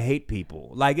ways to hate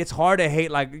people. Like it's hard to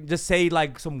hate, like just say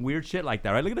like some weird shit like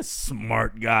that, right? Look at this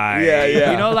smart guy.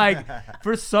 Yeah. You know, like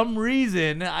for some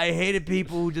reason, I hated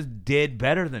people who just did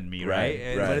better than me, right?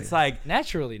 Right, But right. it's like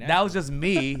naturally. that was just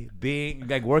me being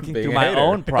like working Being through a my hater.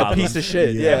 own problems. Piece of shit.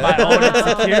 and Yeah. my own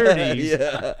insecurities.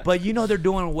 Yeah. But they're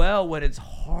doing well when it's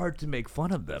hard to make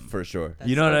fun of them. For sure.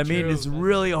 You know so what I mean? true. It's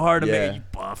really hard to Yeah. make you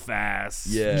buff ass,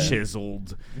 Yeah.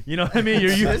 chiseled. You know what I mean?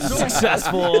 You're using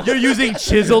successful. You're using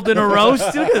chiseled in a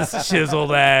roast. Look at this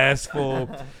chiseled ass fool.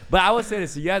 But I would say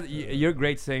this: you're a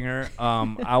great singer. Let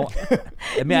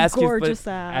me ask gorgeous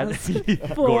you, ass.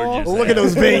 gorgeous. Oh, look at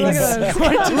those veins.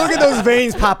 Look at those. Look at those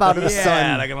veins pop out of the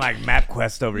Yeah, sun. like like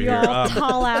MapQuest over You here. all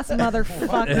tall ass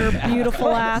motherfucker, beautiful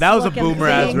ass. That was a looking boomer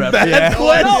ass thing. rep. Yeah.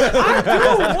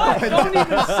 What? Don't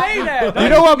even say that. You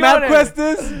know what MapQuest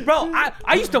is? Bro,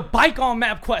 I used to bike on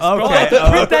MapQuest, bro. Okay, I had to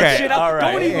print that okay, shit up. all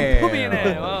right. Don't even put me in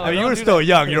that. I mean, you were still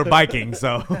young. You were biking,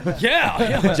 so. Yeah.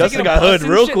 Justin Taking a got bus hood and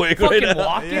real shit, quick right Fucking now.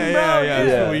 walking, bro.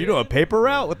 Yeah. Were you doing a paper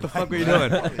route? What the fuck were you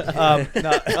doing? No.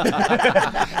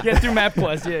 Yeah, through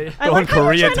MapQuest. Yeah. I Throwing like how you're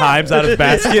Korea trying to- Times out of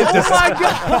basket. Oh Just my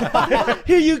god.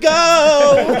 Here you go.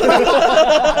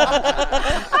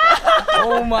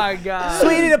 Oh my god.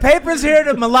 Sweetie, the paper's here.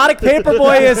 The melodic paper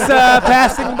boy is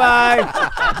passing by.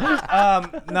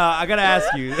 No, I gotta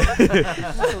ask you.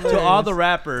 To all the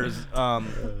rappers,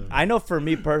 I know for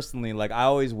me personally, like I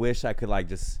always wish I could like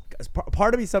just.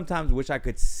 Part of me sometimes wish I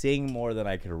could sing more than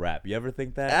I could rap. You ever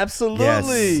think that?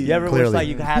 Absolutely. You ever wish Clearly. like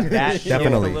you could have that shit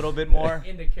Definitely. a little bit more?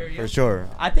 Into karaoke. For sure.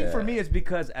 I think for me it's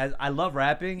because as I love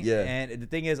rapping, Yeah. and the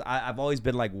thing is I've always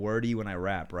been like wordy when I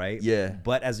rap, right? Yeah.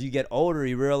 But as you get older,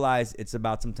 you realize it's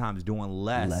about sometimes doing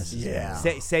less. Yeah.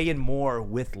 Saying more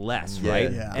with less, Yeah.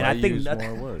 right? Yeah. And Why I think use that-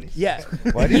 more words? Yeah.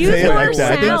 Why did you Use say it more like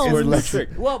that? sounds. Word electric.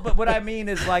 Well, but what I mean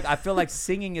is like I feel like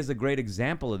singing is a great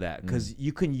example of that because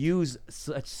you can use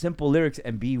such simple simple lyrics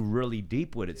and be really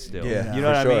deep with it still. Yeah, You know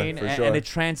for what sure, I mean? for And, sure. and it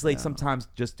translates sometimes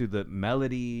just through the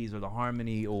melodies or the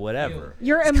harmony or whatever.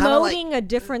 You're kinda emoting a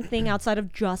different thing outside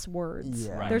of just words.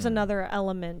 Yeah. There's another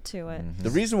element to it. The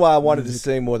reason why I wanted to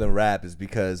sing more than rap is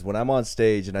because when I'm on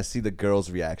stage and I see the girls'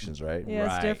 reactions, right? Yeah, it's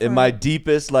Right. different. In my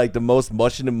deepest, like the most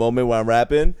emotional moment when I'm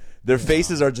rapping, their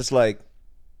faces are just like.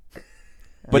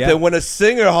 But Yeah. then when a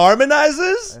singer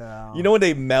harmonizes, Yeah. you know when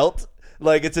they melt,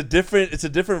 like it's a different.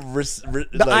 The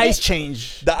like, eyes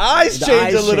change. The eyes The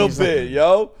change eyes a little change, bit, like-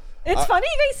 yo. It's funny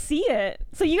you guys see it.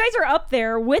 So you guys are up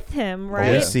there with him,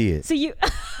 right? We see it. So you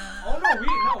Oh no, we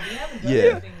haven't done Yeah.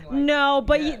 anything like no,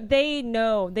 but they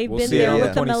know they've We'll been see there it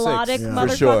with on the 26. melodic Yeah.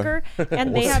 For sure. motherfucker,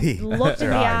 and they We'll have see. looked in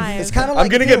the eyes. It's kind of I'm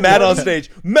like gonna if get you're mad on working- stage.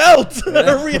 Melt,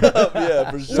 hurry up,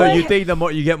 yeah, for sure. So you think the more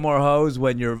you get more hoes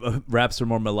when your raps are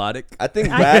more melodic? I think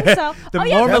I rap. think so. The Oh,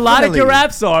 yeah. more melodic your Definitely.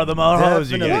 raps are, the more hoes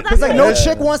you Definitely. get. Because like no Yeah.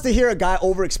 chick wants to hear a guy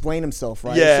over-explain himself,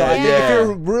 right? Yeah, So I think yeah. if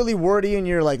you're really wordy in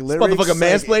your like lyrics, motherfucker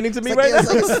like, mansplaining to me it's right like,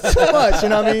 it's too much. You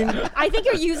know what I mean? I think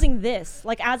you're using this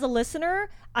like as a listener.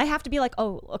 I have to be like,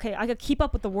 oh, okay, I gotta keep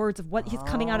up with the words of what he's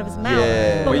coming out of his mouth.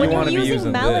 Yeah. But But when you you're wanna be using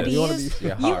using this. melodies, You you wanna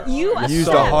be- your heart. Use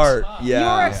the accept. heart. Yeah.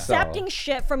 You're accepting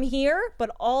shit from here, but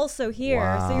also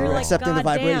here. So you're You're like, accepting the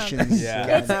God damn. vibrations.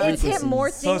 Yeah. It's hit more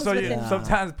things So within.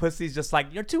 sometimes pussy's just like,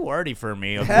 you're too wordy for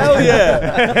me. Okay? Hell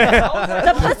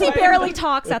yeah. The pussy barely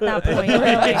talks at that point.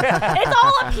 Really. It's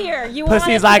all up here. You want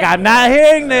Pussy's it like, to- I'm not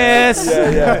hearing this.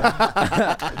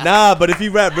 Nah, but if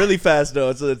you rap really fast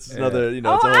though, it's another, you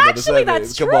know. Oh, it's a whole other actually, segment.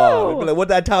 that's Come true. on, be like, what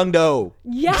that tongue do?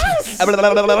 Yes. Is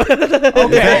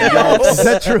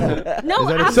that true? No,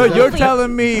 So absolutely. you're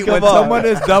telling me when on. someone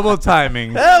is double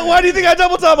timing, Hell, why do you think I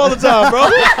double time all the time, bro?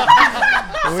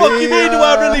 Fuck you mean? Do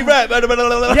I really rap?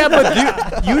 yeah,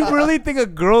 but you really think a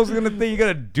girl's gonna think you're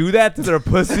gonna do that to their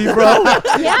pussy, bro?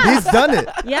 Yes. He's done it.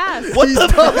 Yes. What the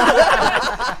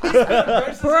fuck?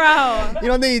 Bro. You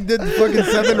don't think he did fucking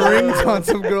 7 rings on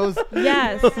some girls?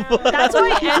 Yes. That's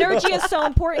why energy is so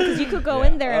important because you could go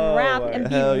in there and rap and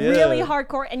be hell yeah. really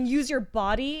hardcore and use your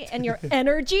body and your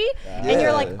energy. And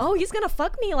you're like, oh, he's going to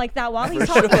fuck me like that while he's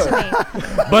talking to me.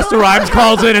 Busta Rhymes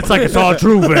calls in. It's like it's all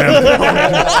true, man.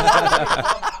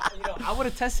 I would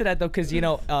attest to that though, because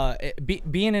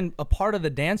being in a part of the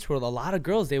dance world, a lot of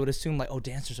girls they would assume like, oh,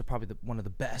 dancers are probably one of the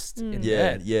best in Yeah,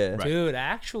 bed. yeah. Right. Dude,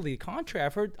 actually, contrary.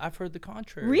 I've heard the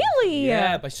contrary. Really?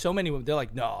 Yeah, by so many women, they're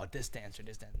like, no, this dancer,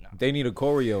 no. They need a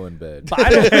choreo in bed. But I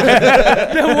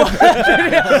don't.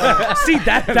 See,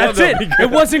 that's it. It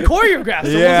wasn't choreographed.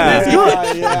 So Yeah. it wasn't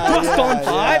as good. Just on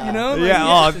 5, you know. Like,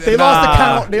 Yeah, oh, They lost the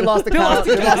count. They lost the count.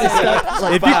 They lost the steps.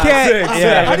 Like, If you can't,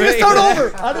 yeah. I need to start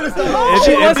over. I need to start over. If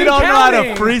you wasn't don't know how to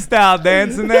counting. freestyle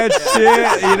dance and that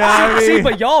shit, you know what I mean? See,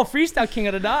 but y'all freestyle king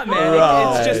of the dot, man.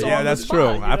 It's just yeah, on that's the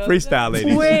true. spot, you I know? freestyle,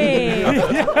 ladies. Wait.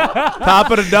 Top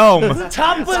of the dome.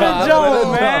 Top of the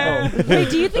dome, man. Wait,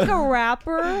 do you think a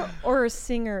rapper or a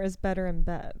singer is better in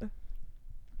bed?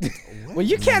 Well,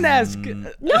 you can't ask. No,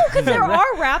 because there are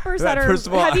rappers that are. First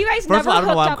of all, have you guys first of never all, I don't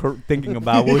know hooked why up? I'm thinking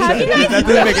about. Have you guys That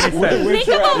doesn't make any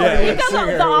sense. think about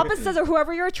the opposites of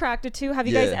whoever you're attracted to. Have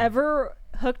you guys Yeah. ever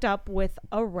hooked up with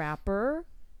a rapper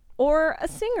or a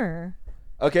singer?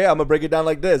 Okay, I'm gonna break it down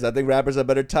like this. I think rappers have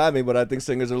better timing, but I think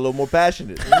singers are a little more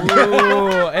passionate. You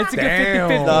Ooh, it's a good 50-50. Damn.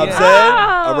 know what I'm yeah. saying?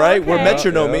 Oh, All right, we're okay.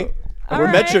 metronomy. All We're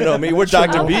right. metronomy. We're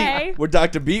Dr. Okay. Beat. We're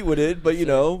Dr. Beat with it, but you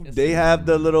know they have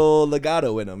the little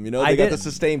legato in them. You know I they got did- the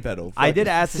sustain pedal. I did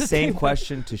ask the same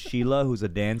question to Sheila, who's a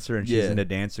dancer, and she's Yeah. in the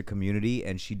dancer community,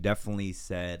 and she definitely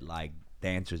said like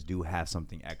dancers do have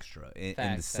something extra in the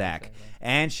Facts, sack. facts.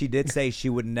 And she did say she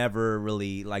would never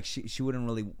really like she wouldn't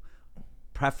really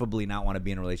preferably not want to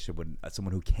be in a relationship with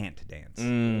someone who can't dance.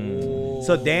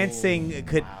 So dancing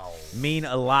could mean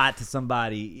a lot to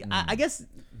somebody. I guess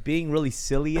being really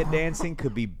silly at dancing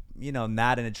could be, you know,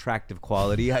 not an attractive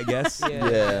quality, I guess.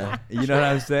 Yeah. You know what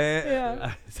I'm saying?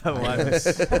 Yeah.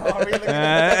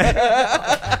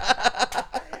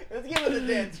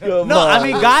 No, I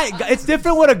mean, it's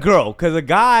different with a girl, because a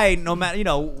guy, no matter, you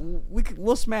know,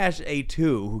 we'll smash a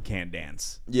 2 who can't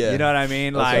dance. Yeah. You know what I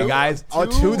mean? Like, guys. Oh,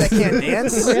 2 that can't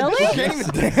dance? Really?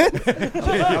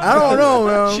 I don't know,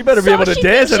 man. She better be able to she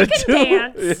dance can, at a she two.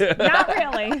 can dance. Not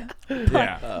really.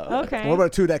 Yeah. Okay. What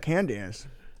about 2 that can dance?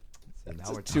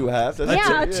 That's a 2 half. That's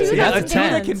Yeah, a a 2 Yeah, a that 2 can that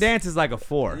dance. can dance is like a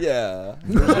 4. Yeah.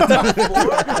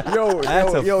 That's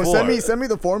a Yo, 4. send me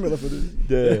the formula for this.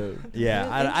 Damn. Yeah,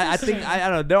 I think I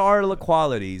don't know. There are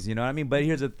qualities, you know what I mean. But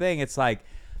here's the thing: it's like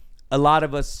a lot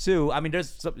of us too. I mean,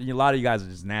 there's a lot of you guys are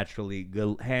just naturally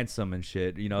good, handsome and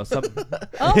shit. You know, some.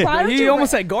 Oh, why don't You you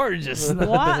almost said gorgeous.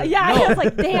 What? Yeah, I was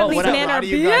like, damn, these men are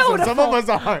beautiful. Some of us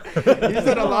are. He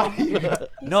said a lot of you.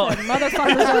 No,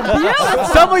 Motherfuckers are beautiful.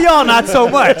 some of y'all not so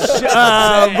much,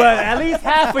 but at least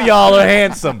half of y'all are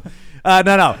handsome.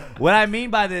 No. What I mean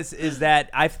by this is that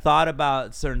I've thought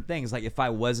about certain things. Like if I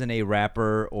wasn't a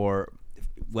rapper, or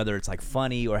whether it's like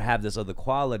funny or have this other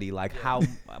quality, like how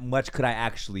much could I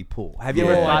actually pull? Have you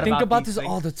ever thought I think about these this things?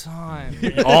 all the time.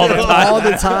 All the time. All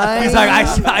the time. He's like,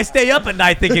 I stay up at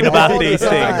night thinking about these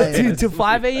things. Dude, to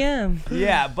 5 a.m.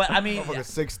 Yeah, but I mean, Like a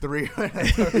 6'3".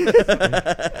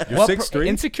 You're 6'3"?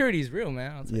 Insecurity is real,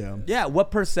 man. I'll tell you. Yeah.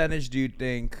 what percentage do you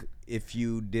think, if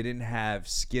you didn't have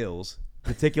skills,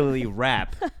 particularly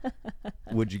rap,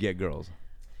 would you get girls?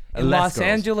 In Less Los girls.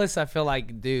 Angeles, I feel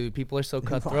like, dude, people are so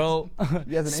cutthroat.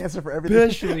 He has an answer for everything.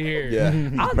 Especially here. Yeah. I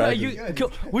don't know. Practice.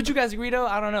 Would you guys agree though?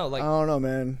 I don't know. Like, I don't know,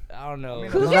 man. I don't know.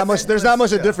 There's not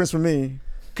much a difference for me.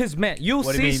 Cause man, you'll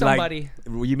What do see you mean? somebody.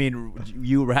 Like, you mean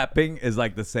you rapping is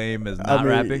like the same as I not mean,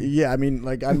 rapping? Yeah, I mean,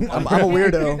 like I'm a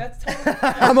weirdo. That's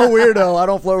I'm a weirdo. I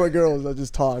don't flirt with girls. I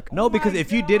just talk. No, because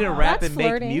if you didn't rap That's and make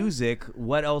flirting. music,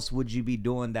 what else would you be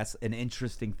doing? That's an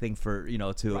interesting thing for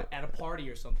to. at a party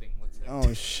or something. Let's say.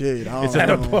 Oh shit. I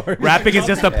don't know. Rapping is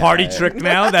just a party trick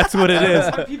now. That's what it is.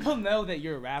 But people know that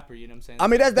you're a rapper. You know what I'm saying? I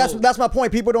mean, that's my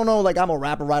point. People don't know like I'm a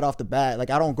rapper right off the bat. Like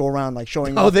I don't go around like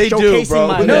showing. Oh, off, they do, showcasing bro.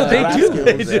 my No, they rap do. skills.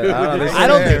 They do. I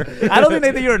don't think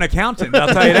they think you're an accountant. I'll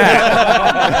tell you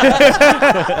that.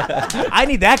 I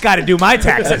need that guy to do my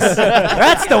taxes.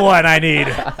 That's the one I need.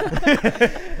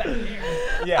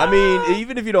 I mean,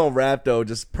 even if you don't rap though,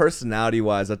 just personality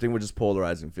wise, I think we're just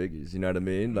polarizing figures. You know what I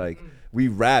mean? Like we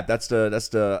rap, that's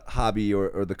the hobby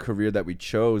or the career that we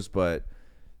chose, but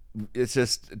it's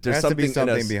just there's has to be something in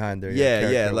something us- behind there, Yeah,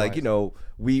 yeah, like character-wise.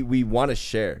 we want to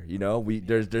share.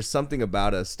 There's something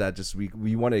about us that just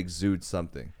we want to exude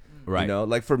something. Right. You know,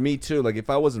 like for me too. Like if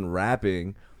I wasn't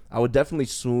rapping, I would definitely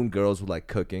swoon girls with like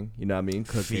cooking. You know what I mean?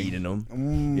 Feeding them.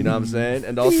 You know what I'm saying?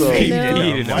 And also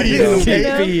Feeding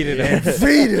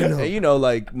them. And you know,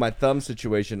 like my thumb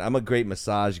situation, I'm a great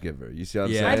massage giver. You see what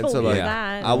I'm Yeah. saying? I believe so like,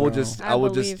 that. I will just, I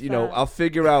believe that. I'll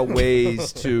figure out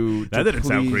ways to. That didn't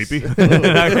sound please- creepy.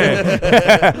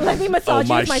 Let me massage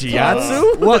you with my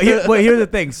toes. well, here's the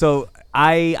thing. So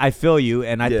I feel you,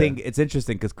 and I Yeah. think it's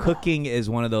interesting because cooking is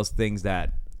one of those things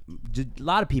that a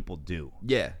lot of people do.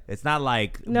 Yeah. It's not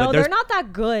like No, but there's- they're not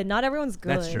that good. Not everyone's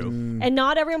good. That's true. And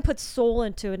not everyone puts soul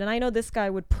into it. And I know this guy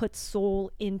would put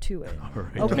soul into it.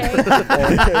 Okay? We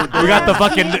got the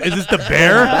fucking. Is this the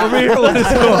bear over here? What is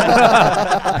going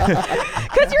on?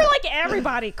 Because you're like,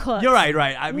 everybody cooks. You're right.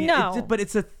 I mean, No. but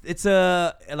it's a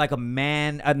like a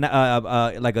man,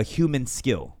 like a human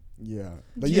skill. Yeah.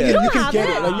 But Yeah. you don't can have get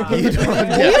it. it. Like you can. You don't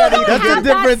That's have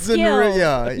the difference that in skill.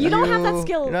 yeah. You don't have that you're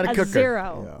skill not a at cooker.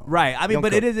 zero. Right. I mean, Don't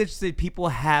but cook. it is interesting. People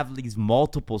have these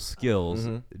multiple skills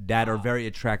that are very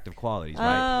attractive qualities,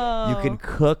 right? You can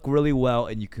cook really well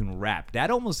and you can rap.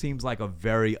 That almost seems like a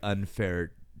very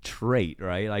unfair trait,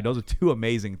 right? Like those are two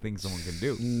amazing things someone can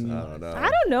do. I don't know. I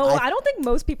don't know. I don't think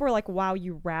most people are like, wow,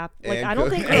 you rap. Like, And I don't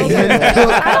cook. think girls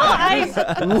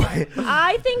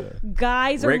I think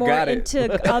guys are Rick more got it.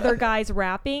 into other guys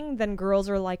rapping than girls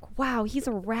are like, wow, he's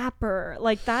a rapper.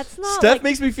 Like, that's not Steph like,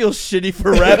 makes me feel shitty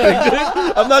for rapping.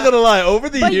 Dude. I'm not gonna lie. Over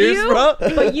the years, bro.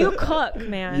 But you cook,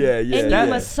 man. Yeah, yeah, And yeah. you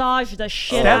massage the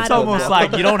shit That's out of almost them.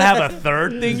 like you don't have a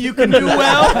third thing you can do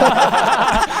well.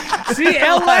 See,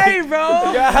 LA,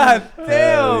 bro. God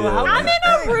damn. How- I'm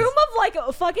in a room of like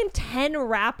fucking 10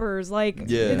 rappers. Like,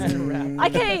 Yeah.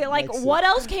 okay, like what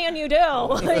else can you do?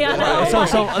 You know?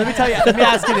 So let me tell you. Let me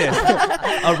ask you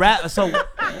this: So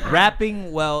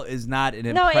rapping well is not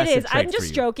an No, impressive it is. trait I'm for just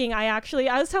you. joking. I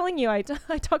was telling you, I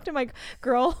talked to my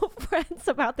girlfriends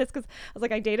about this because I was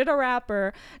like, I dated a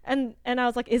rapper, and I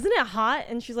was like, isn't it hot?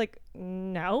 And she's like,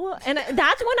 no. And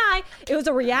that's when it was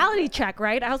a reality check,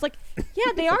 right? I was like,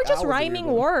 yeah, they are just rhyming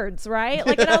words, right?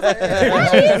 Like, and I was like,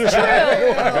 that is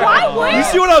true. Why? Where? You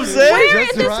see what I'm saying? Where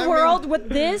Just in this rhyming? world would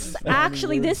this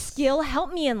this skill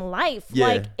help me in life? Yeah.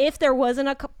 Like, if there was an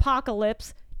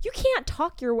apocalypse, you can't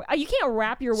talk your way. You can't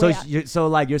rap your So way. out. so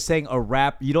like you're saying a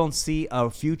rap, you don't see a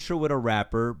future with a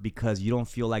rapper because you don't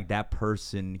feel like that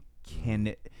person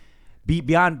can be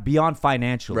beyond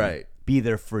financially. Right. Be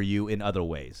there for you in other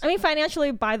ways. I mean,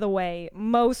 financially, by the way,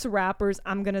 most rappers,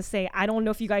 I'm going to say, I don't know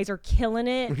if you guys are killing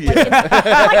it. Like,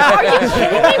 are you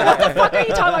kidding me? What the fuck are you talking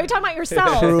about? You're talking about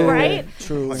yourself, right?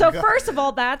 True. So first of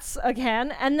all, that's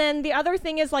again. And then the other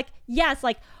thing is like, yes,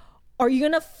 like, are you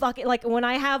going to fuck it? Like when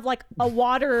I have like a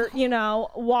water,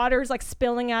 water's like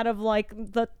spilling out of like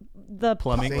the the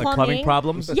Plumbing, like plumbing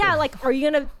problems. Yeah, like are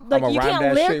you gonna like I'm you around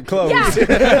can't that shaped clothes. Yeah.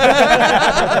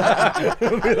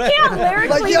 You can't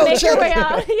lyrically Like, yo, make your check way it.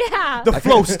 out. Yeah. The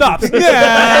flow stops.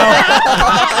 Yeah.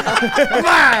 Come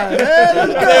on,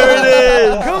 There it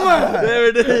is. Come on. There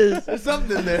it is. there's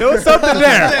something there. There was something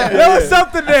there. There was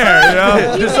something there. You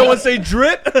know. Did someone say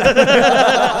drip?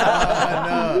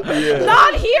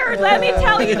 Not here, let me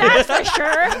tell you that's for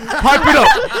sure. Pipe it up.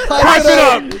 Pipe it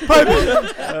up. Pipe it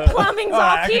up. Plumbing's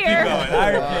off here.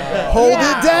 Hold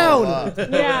Yeah. it down.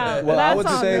 Yeah. Well, I that's would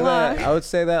on say luck. that. I would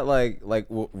say that like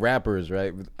rappers,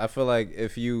 right? I feel like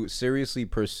if you seriously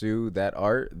pursue that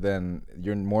art, then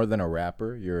you're more than a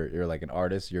rapper. You're like an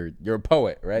artist. You're a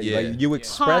poet, right? Yeah. Like you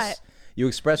express Hot. you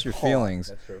express your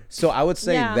feelings. So I would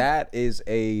say Yeah. that is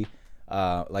a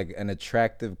like an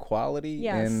attractive quality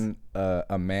Yes. in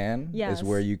a man Yes. is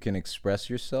where you can express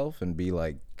yourself and be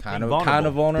like kind Being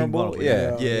of vulnerable. vulnerable.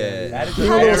 Yeah. Yeah. That is a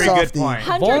You're a very little good softy. point.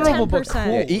 Vulnerable but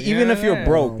 110%. cool. Even if you're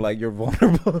broke, like you're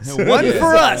vulnerable. One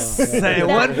for us.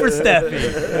 One for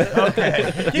Steffi.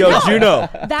 Okay. Yo, Juno,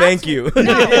 That's- thank you.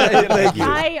 No, Thank you.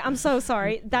 I'm so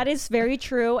sorry. That is very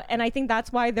true, and I think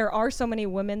that's why there are so many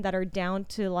women that are down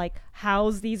to like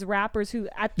house these rappers who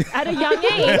at a young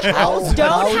age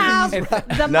don't have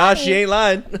the money. Nah, she ain't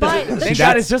lying. But Thank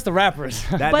God it's just the rappers.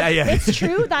 but yeah. it's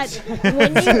true that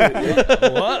when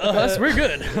you What? Us? We're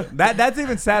good. That's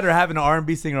even sadder having an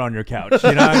R&B singer on your couch.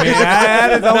 You know what I mean?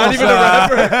 That is almost, even a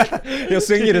rapper. He'll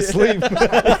sing you to sleep.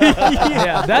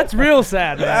 Yeah, that's real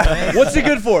sad, man. What's it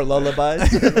good for? Lullabies?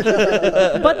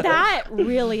 but that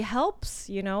really helps,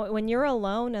 you know, when you're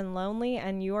alone and lonely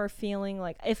and you are feeling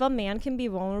like if a man can be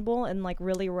vulnerable and like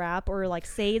really rap or like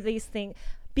say these things,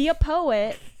 be a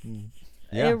poet.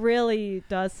 Yeah. It really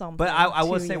does something. But I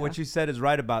will to say ya. what you said is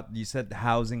right about, you said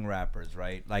housing rappers,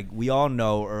 right? Like we all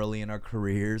know early in our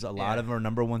careers, a lot of our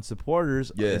number one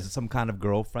supporters is some kind of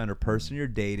girlfriend or person you're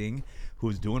dating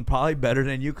who's doing probably better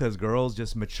than you because girls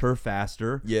just mature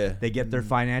faster. Yeah. They get their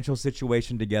financial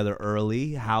situation together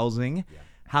early, housing. Yeah.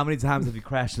 How many times have you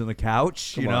crashed on the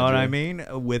couch? You know what I mean?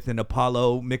 With an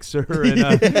Apollo mixer and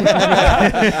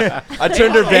I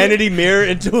turned her vanity mirror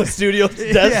into a studio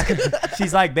desk. Yeah.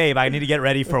 She's like, babe, I need to get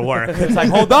ready for work. It's like,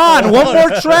 hold on, one more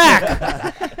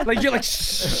track. Like you're like,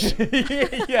 shh.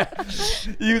 Yeah.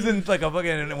 Using like a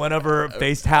fucking whatever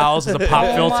face towels as a pop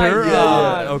Oh my filter.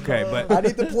 God. Okay, but I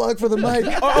need the plug for the mic.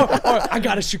 Oh, I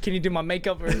gotta shoot. Can you do my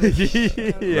makeup?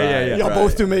 yeah. Y'all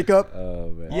both do makeup. Oh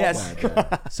man. Yes.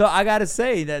 So I gotta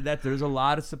say that there's a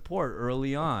lot of support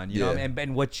early on. You know,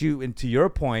 and what you, and to your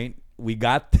point, we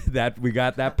got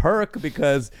that perk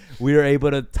because we were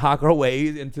able to talk our way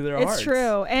into their hearts. It's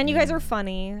true. And you guys are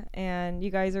funny and you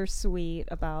guys are sweet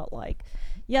about like,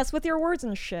 yes, with your words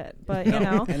and shit, but you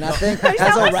know. And I think I as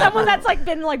sound a like rapper, someone that's like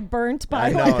been like burnt by I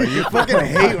know you fucking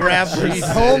hate rappers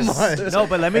so much. No,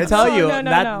 but let me tell you,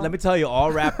 no. let me tell you,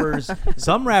 all rappers,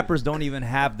 some rappers don't even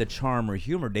have the charm or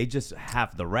humor. They just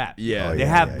have the rap. Yeah. Oh, they yeah,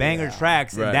 have banger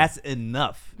tracks, Right. and that's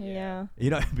enough. Yeah.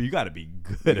 You know, you got to be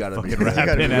good at gotta fucking be- rapping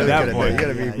gotta be at really that good at point. that. You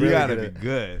gotta be You really gotta good be at-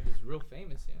 good. He's real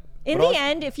famous, yeah. In the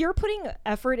end, if you're putting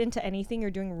effort into anything, you're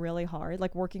doing really hard,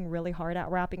 like working really hard at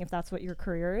rapping, if that's what your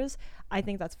career is, I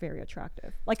think that's very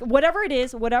attractive. Like whatever it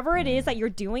is that you're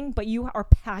doing, but you are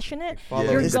passionate,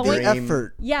 you're it's going. the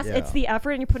effort. Yes, Yeah. it's the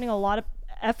effort, and you're putting a lot of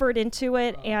effort into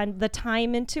it and the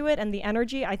time into it and the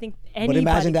energy. I think But anybody.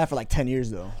 imagine that for like 10 years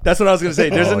though. That's what I was gonna say.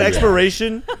 There's an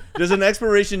expiration. There's an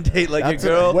expiration date. Like That's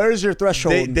your girl. Where's your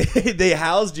threshold? They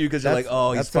housed you because you're like, That's-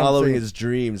 oh, he's that's what I'm following saying. his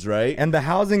dreams, right? And the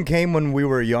housing came when we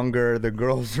were younger. The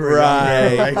girls were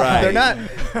Right, younger. Like, right.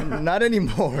 They're not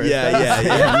anymore. Yeah.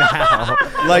 Now.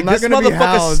 Like I'm not this gonna be motherfucker's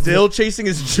housed. still chasing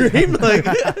his dream. Like,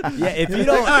 Yeah, if you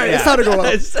don't, All right, it's time to go up.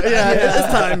 It's- It's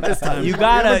time. It's time. you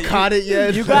gotta haven't caught it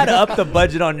yet. You gotta up the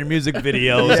budget on your music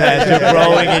videos as you're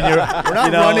growing and you're We're not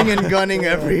you know, running and gunning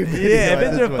every video. Yeah, if at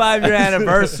it's this your point. 5-year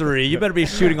anniversary, you better be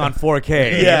shooting on 4K.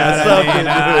 Yeah, you know what I something, mean?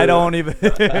 I don't even.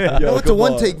 No, it's a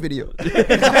one-take video.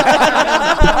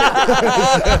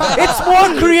 It's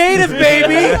more creative,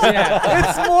 baby.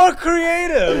 It's more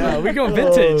creative. We're going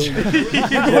vintage.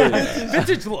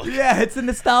 Vintage look. Yeah, it's a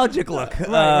nostalgic look.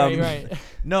 Right.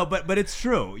 No, but it's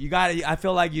true. You got to I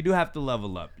feel like you do have to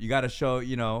level up. You got to show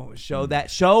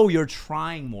you're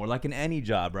trying more, like in any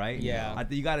job, right? Yeah. I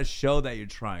think you got to show that you're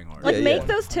trying hard. Like Yeah, make yeah.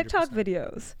 those TikTok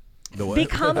videos. The what?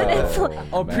 Become an influencer.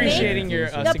 Oh, appreciating your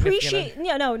Appreciate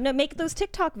no make those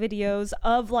TikTok videos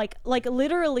of like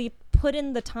literally put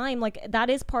in the time, like that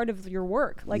is part of your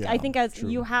work. Like I think as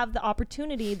you have the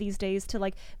opportunity these days to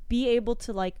like be able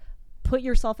to like put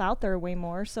yourself out there way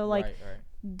more, so like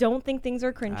don't think things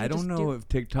are cringy. I don't just know if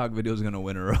TikTok video is gonna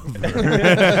win her over. Dude,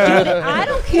 I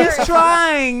don't care. He's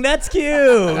trying. That's cute.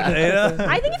 You know?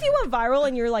 I think if you went viral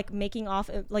and you're like making off,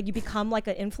 like you become like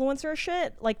an influencer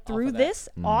shit, like through this,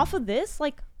 off of this,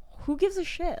 like who gives a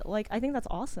shit? Like I think that's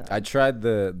awesome. I tried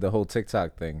the whole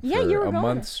TikTok thing Yeah, for you were a going.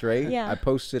 month straight. Yeah. I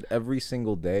posted every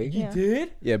single day. You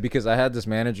did? Yeah, because I had this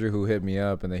manager who hit me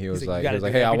up, and then he was like, "You gotta do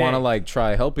hey, it I every want to day." like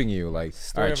try helping you. Like,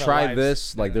 Story all right, of our try lives.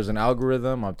 this. Like, there's an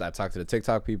algorithm. I talked to the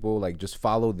TikTok people. Like, just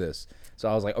follow this. So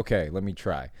I was like, okay, let me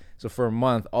try. So for a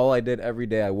month, all I did every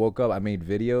day, I woke up, I made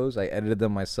videos, I edited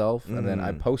them myself, and then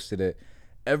I posted it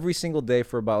every single day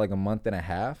for about like a month and a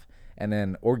half. And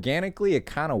then organically, it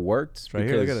kind of worked. Right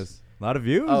here, look at this. A lot of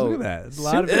views. Oh, look at that. It's a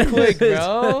lot of Super views. quick,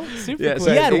 bro. Super Yeah, quick.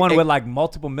 so He had it- one it- with like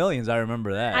multiple millions. I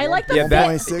remember that. I like the Yeah, that-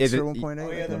 1.6 it- or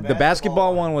 1.8. The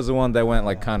basketball one was the one that went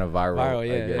like kind of viral. Viral,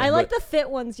 yeah, guess. yeah. I like But- the fit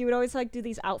ones. You would always like do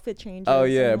these outfit changes. Oh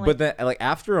yeah, and, but then like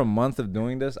after a month of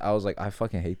doing this, I was like, I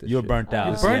fucking hate this. You were shit. burnt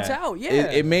out. Burnt out, yeah.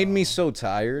 It made me so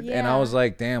tired, and I Yeah. was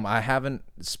like, damn, I haven't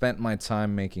spent my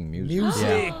time making music.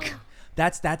 Yeah.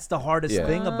 That's the hardest Yeah.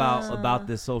 thing about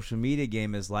this social media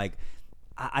game is like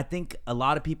I think a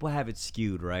lot of people have it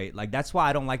skewed, right? Like that's why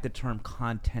I don't like the term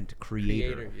content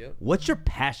creator. Creator, yep. What's your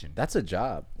passion? That's a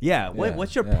job. Yeah, Yeah,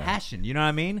 what's your yeah. passion? You know what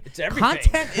I mean? It's everything.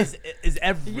 Content is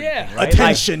everything. Yeah. right?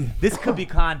 Attention. Like, this could be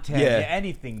content, Yeah. yeah,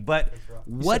 anything. But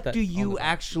what that do all you the time.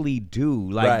 actually do?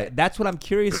 Like Right. that's what I'm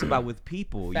curious about with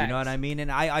people. You know what Facts. I mean?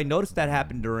 And I noticed that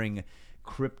happened during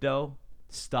crypto,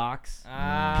 stocks.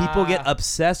 Ah. People get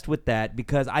obsessed with that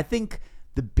because I think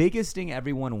the biggest thing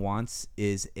everyone wants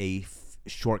is a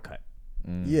shortcut.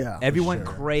 Yeah. for Everyone sure.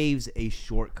 craves a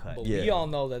shortcut. But Yeah. we all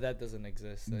know that doesn't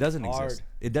exist. It It's doesn't hard. exist.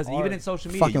 It doesn't even Hard. in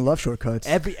social media. Fucking love shortcuts.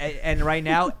 And right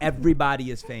now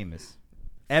everybody is famous.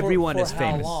 Everyone for is how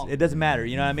famous. long? It doesn't matter.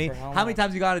 You know what I mean? For how How many long?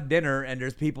 times you go to dinner and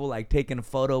there's people like taking a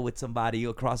photo with somebody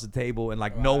across the table and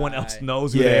like no one else Right.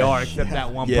 knows who Yeah. they are except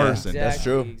that one Yeah. person. That's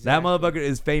true. That exactly. motherfucker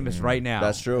is famous right now.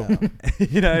 That's true.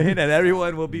 You know what I mean? And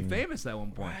everyone will be famous at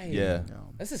one point. Right. Yeah.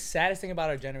 That's the saddest thing about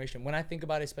our generation. When I think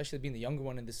about it, especially being the younger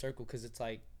one in this circle, because it's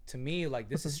like, to me, like,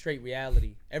 this is straight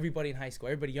reality. Everybody in high school,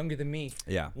 everybody younger than me,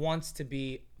 Yeah. wants to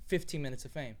be 15 minutes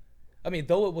of fame. I mean,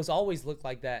 though it was always looked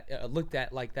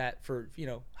at like that for,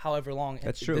 however long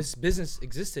That's true. this business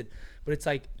existed, but it's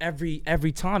like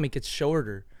every time it gets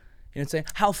shorter. You know what I'm saying?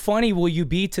 How funny will you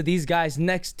be to these guys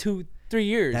next 2-3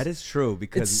 years? That is true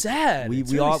because It's sad.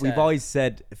 It's really we've sad. always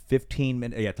said 15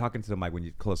 minutes. Yeah, talking to the mic when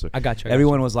you're closer. I got you.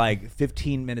 Everyone was like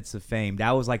 15 minutes of fame.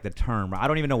 That was like the term. I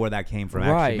don't even know where that came from.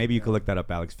 Actually, Right. maybe you could look that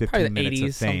up, Alex. 15 Probably the minutes 80s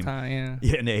of fame. sometime, yeah.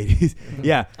 Yeah, in the 80s.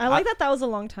 Yeah. I like that was a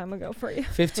long time ago for you.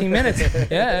 15 minutes.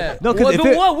 Yeah. No, 'cause if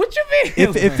then it- what? What you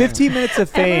mean? If 15 minutes of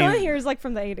Everyone fame, here is like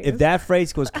from the 80s. if that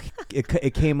phrase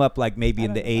it came up like maybe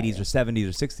in the 80s or 70s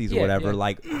or 60s or Yeah, whatever, yeah.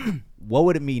 like what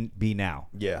would it be now?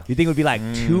 Yeah. You think it would be like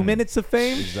 2 minutes of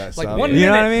fame? Exactly. like So- 1 You minute.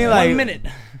 know what I mean? Like- 1 minute.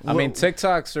 I mean,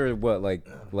 TikToks are what,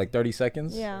 like 30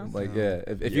 seconds? Yeah. Like, yeah.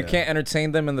 If you can't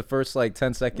entertain them in the first like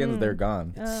 10 seconds, they're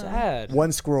gone. Sad.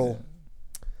 One scroll.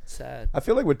 Sad. I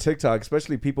feel like with TikTok,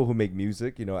 especially people who make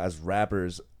music, as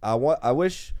rappers, I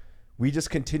wish we just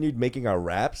continued making our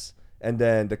raps, and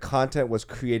then the content was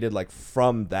created like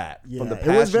from that, Yeah. from the It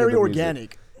passion was of very the music.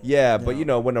 organic. Yeah, but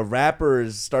when a rapper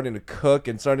is starting to cook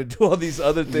and starting to do all these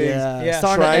other things, Yeah.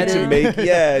 Starting trying to to edit. make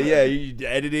you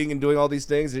editing and doing all these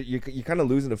things, you're kind of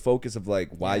losing the focus of like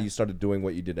why you started doing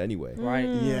what you did anyway. Right.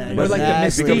 Yeah. But like the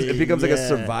exactly. mystique. It becomes like a Yeah.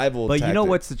 survival. But you know tactic.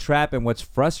 what's the trap and what's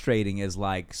frustrating is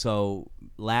like, so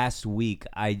last week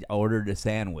I ordered a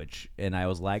sandwich and I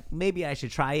was like, maybe I should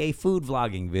try a food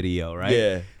vlogging video, right?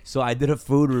 Yeah. So I did a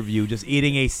food review just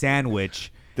eating a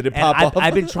sandwich. Did it And pop I've, up?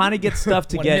 I've been trying to get stuff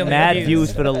to 1 get million mad views.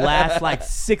 views for the last like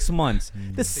 6 months.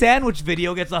 The sandwich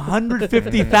video gets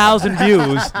 150,000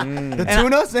 views. The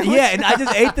tuna sandwich? Yeah, and I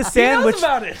just ate the sandwich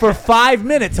about it. for 5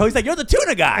 minutes. So he's like, "You're the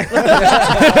tuna guy."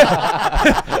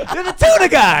 You're the tuna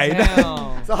guy.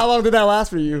 Damn. So how long did that last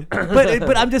for you?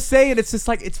 but I'm just saying, it's just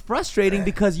like it's frustrating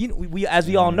because we as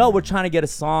we all know, we're trying to get a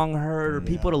song heard or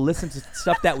people to listen to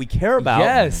stuff that we care about.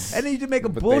 Yes. And then you just make a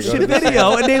they bullshit go to the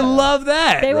video and they love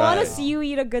that. They want to Right. see you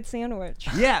eat a good sandwich.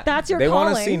 Yeah. That's your They calling.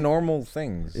 want to see normal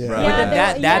things. Yeah. Right. But then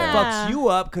Yeah, that yeah. fucks you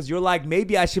up because you're like,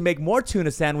 maybe I should make more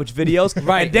tuna sandwich videos.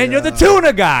 Right. And then you're the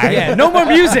tuna guy. Yeah. No more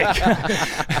music.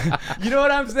 You know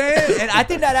what I'm saying? And I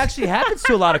think that actually happens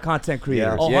to a lot of content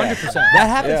creators. Oh, Yeah. 100%. That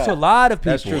happens Yeah. to a lot of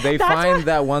people. That's true. They find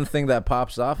that one thing that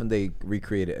pops off and they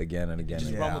recreate it again and again.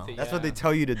 Just and run again. with it. That's what they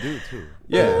tell you to do too.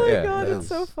 Yeah, Oh my yeah. god, that's- it's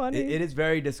so funny. It is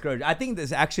very discouraging. I think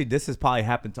this has probably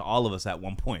happened to all of us at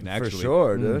one point. Actually, For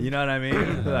sure, dude. You know what I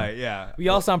mean? Like, yeah. We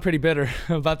all sound pretty bitter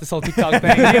about this whole TikTok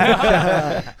thing.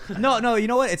 You know? No, you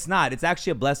know what? It's not. It's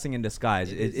actually a blessing in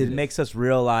disguise. It makes us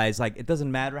realize, like, it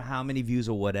doesn't matter how many views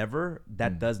or whatever.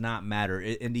 That does not matter.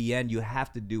 In the end, you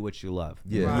have to do what you love.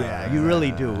 Yeah. You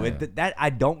really do. That I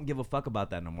don't give a fuck about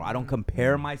that no more. I don't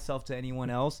compare myself to anyone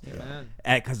else.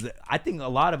 Because I think a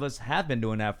lot of us have been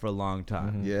doing that for a long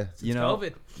time. Yeah. You know,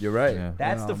 COVID. You're right. Yeah.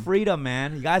 that's the freedom,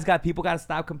 man. You guys people got to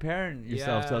stop comparing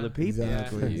yourselves to Yeah. other people.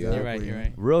 Exactly. You're right. You're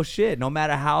right. Real shit. No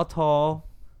matter how tall,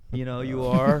 you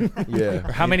are. Yeah.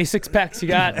 Or how many 6-packs you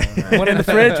got? One in the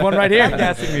fridge, one right here. You're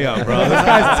gassing me up, bro. This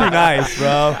guy's too nice,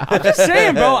 bro. I'm just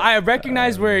saying, bro. I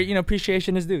recognize where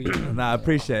appreciation is due. Nah, I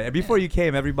appreciate it. Before you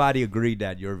came, everybody agreed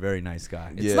that you're a very nice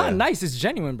guy. It's not nice. It's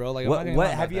genuine, bro. Like, I'm not What gonna lie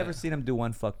have about you that. ever seen him do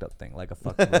one fucked up thing, like a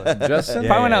fucked up? Justin?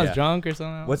 Probably when I was yeah. drunk or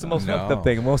something. What's the most No. fucked up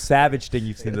thing, the most savage thing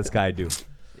you've seen this guy do?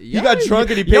 He got drunk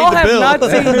and he paid Y'all the have bill. not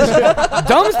seen.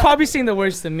 Dom's probably seen the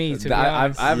worst than me. To be I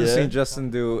honest. haven't Yeah. seen Justin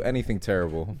do anything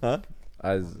terrible. Huh?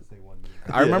 I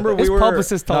remember His we were.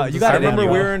 publicist told No, us you to I gotta say name remember that.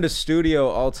 you we all. were in the studio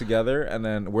all together, and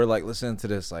then we're like listening to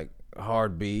this like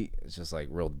hard beat. It's just like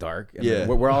real dark. And Yeah.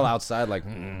 we're all outside like,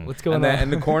 What's going and then on? in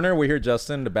the corner we hear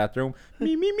Justin in the bathroom.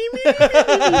 Me.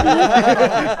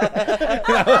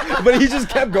 But he just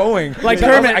kept going. Like So I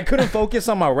was Kermit. I couldn't focus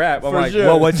on my rap. I'm like, sure.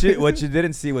 Well, what you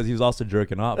didn't see was he was also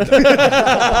jerking off.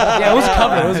 Yeah, it was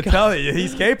covered. It was I'm telling you,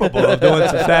 he's capable of doing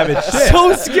some savage shit.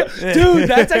 so skilled, dude.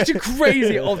 That's actually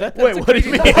crazy. Oh, that's Wait, a what do you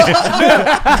crazy mean?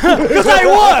 Because I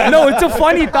won. No, it's a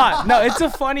funny thought. No, it's a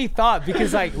funny thought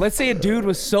because, like, let's say a dude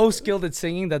was so skilled at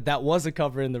singing that was a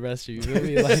cover in the rest of you. Feel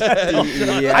me? Like,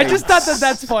 I just thought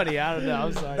that's funny. I don't know.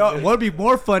 I'm sorry. No, what would be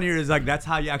more funnier is like that's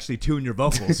how you actually tune your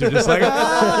vocals. You're just like,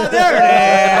 ah, there it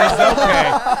is.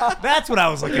 Okay, that's what I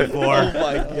was looking for. Oh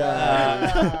my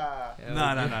god.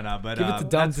 No. But Give it to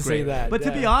Dom that's to great. say that. But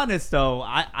to be Yeah. honest, though,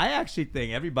 I actually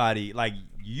think everybody like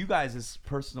you guys'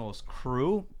 personal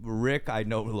crew. Rick, I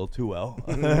know a little too well.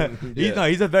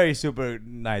 He's a very super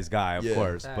nice guy, of Yeah.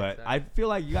 course. Facts, But facts. I feel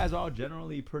like you guys are all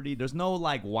generally pretty. There's no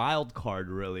like wild card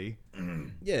really.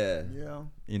 Yeah. Yeah,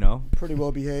 You know. pretty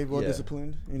well behaved, well Yeah.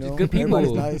 disciplined. You know, good people.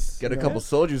 Everybody's nice. Get a you know. couple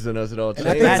soldiers in us, it all And I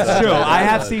changes. think That's true. I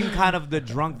have But- seen kind of the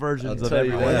drunk versions I'll of tell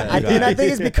you everyone. that. that you And I guys-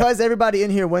 think it's because everybody in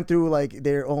here went through like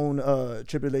their own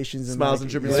tribulations and Smiles like,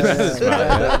 and tribulations.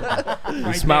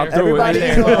 we smiled through Everybody,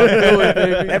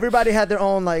 it. everybody had their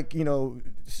own like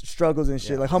struggles and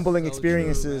shit, like humbling So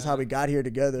experiences, true, how we got here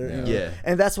together. you know. Yeah.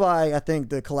 And that's why I think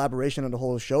the collaboration of the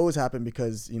whole show has happened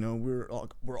because we're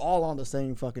all on the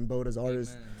same fucking boat as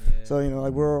artists. So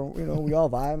like we all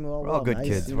vibe, we're all good nice,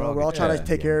 kids. we're all trying to Yeah.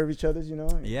 take care of each other.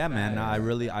 Yeah, man. No, I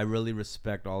really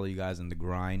respect all of you guys in the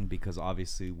grind because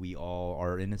obviously we all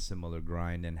are in a similar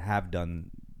grind and have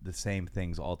done the same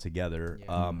things all together.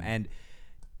 And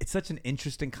it's such an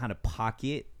interesting kind of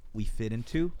pocket we fit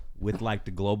into with like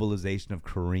the globalization of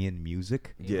Korean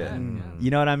music. Yeah.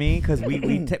 You know what I mean? Because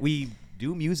we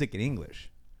do music in English.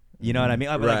 You know what I mean?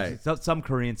 Right. Like, some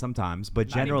Korean sometimes, but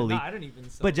generally. I don't even.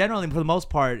 But generally, for the most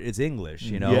part, it's English,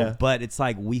 you know. Yeah. But it's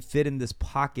like we fit in this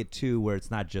pocket too, where it's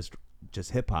not just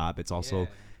hip hop; it's also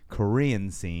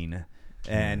Korean scene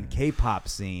and K-pop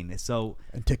scene. So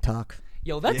And TikTok.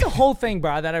 Yo, that's a whole thing,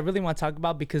 bro, that I really want to talk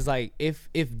about because, like, if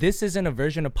this isn't a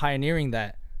version of pioneering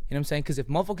that, you know what I'm saying? Because if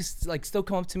motherfuckers, like, still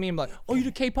come up to me and be like, oh, you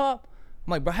do K-pop? I'm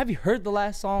like, bro, have you heard the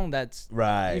last song that's...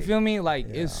 Right. You feel me? Like,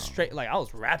 it's straight... Like, I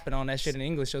was rapping on that shit in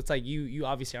English, so it's like, you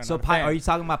obviously are So not a fan. are you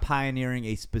talking about pioneering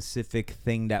a specific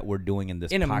thing that we're doing in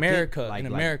this In pocket? America, in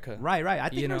America. Right. I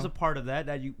think You there's know? a part of that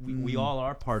we all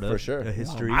are part of. For sure. The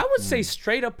history. I would say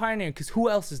straight up pioneering because who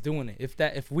else is doing it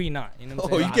if we not? You know what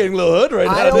I'm Oh, saying? you getting a little hood right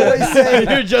now. I always say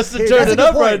You're just Hey, turning that's a good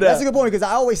up point. right now. That's a good point because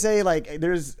I always say like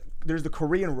there's the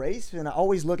Korean race, and I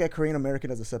always look at Korean American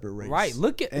as a separate race. Right,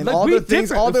 look at- and like, all we the things,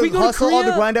 different. all If the we go to hustle, all the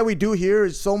Korea- grind that we do here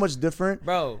is so much different,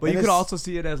 Bro. But you And could it's- also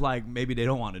see it as like maybe they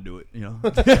don't want to do it. You know.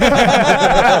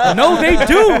 No, they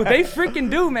do. They freaking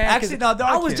do, man. 'Cause Actually, no, there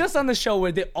are I was kids. just on the show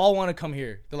where they all want to come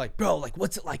here. They're like, bro, like,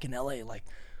 what's it like in LA? Like,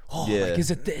 Yeah. like,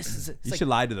 is it this? Is it? It's You like, should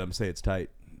lie to them. Say it's tight.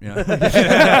 You know? No,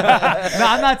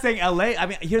 I'm not saying LA. I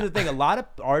mean, here's the thing: a lot of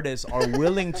artists are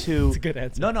willing to. That's a good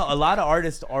answer. No, a lot of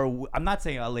artists are. I'm not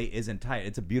saying LA isn't tight.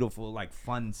 It's a beautiful, like,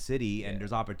 fun city, and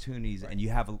there's opportunities, and you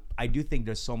have. I do think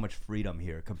there's so much freedom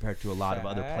here compared to a lot of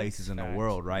other places in the Facts.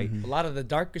 world, right? a lot of the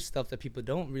darker stuff that people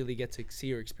don't really get to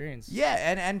see or experience. Yeah,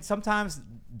 and sometimes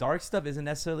dark stuff isn't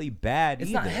necessarily bad.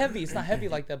 It's either. not heavy. It's not heavy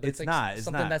like that. But It's it's, like not, it's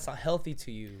something not. that's not healthy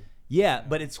to you. Yeah,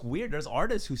 but it's weird. There's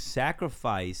artists who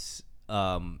sacrifice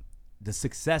the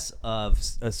success of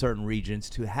certain regions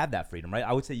to have that freedom, right?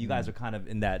 I would say you guys are kind of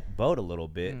in that boat a little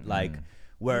bit, like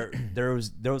where there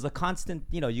was a constant,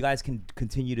 you guys can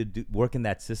continue to work in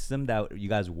that system that you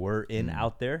guys were in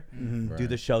out there, do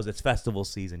the shows. It's festival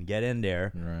season, get in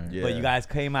there, but you guys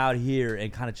came out here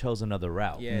and kind of chose another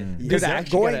route. Yeah,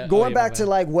 Going back to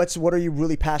like what are you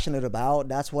really passionate about?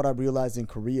 That's what I realized in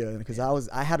Korea, because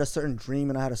I had a certain dream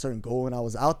and I had a certain goal, and I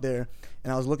was out there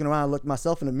and I was looking around, I looked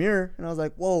myself in the mirror, and I was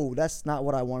like, whoa, that's not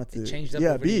what I wanted to changed up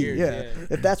over the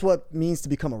years, If that's what means to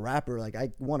become a rapper, like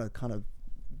I want to kind of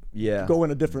go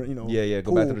in a different, go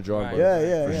back to the drawing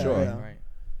board.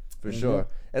 For sure.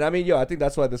 And I mean, I think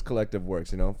that's why this collective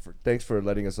works, thanks for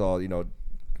letting us all,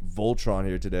 Voltron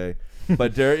here today.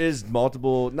 But there is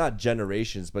multiple, not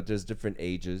generations, but there's different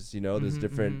ages, there's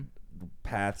different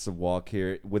paths of walk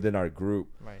here within our group.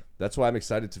 Right. That's why I'm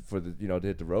excited to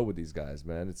hit the road with these guys,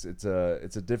 man. It's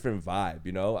a different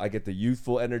vibe, I get the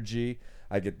youthful energy,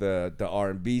 I get the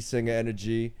R&B singer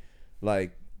energy,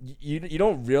 like. You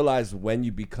don't realize when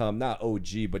you become not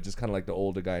OG, but just kind of like the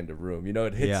older guy in the room.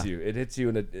 It hits you. It hits you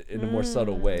in a more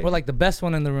subtle way. We're like the best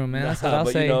one in the room, man. That's what I'll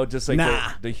say. Just like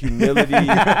the humility,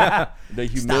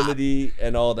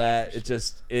 and all that. It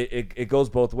just it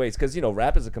goes both ways, because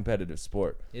rap is a competitive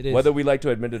sport. It is. Whether we like to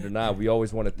admit it or not, we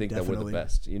always want to think that we're the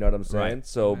best. You know what I'm saying? Right.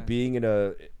 So being in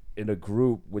a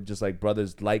group with just like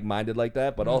brothers like-minded like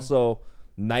that, but also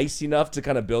nice enough to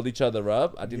kind of build each other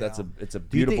up. I think it's a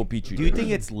beautiful petri. Do you think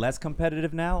it's less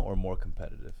competitive now or more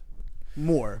competitive?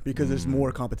 More, because there's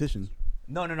more competition.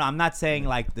 No. I'm not saying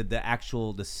like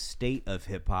the state of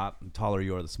hip hop. The taller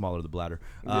you are, the smaller the bladder.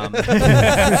 No.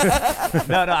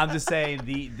 I'm just saying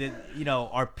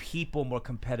are people more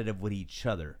competitive with each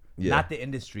other? Yeah. Not the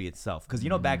industry itself, because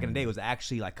back in the day it was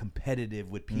actually like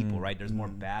competitive with people, right? There's more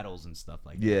battles and stuff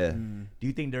like that. Yeah. Do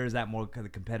you think there's that more kind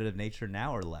of competitive nature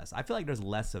now or less? I feel like there's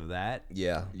less of that.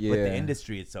 Yeah. But the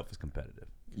industry itself is competitive.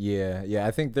 Yeah.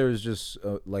 I think there's just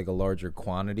like a larger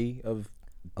quantity of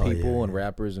people and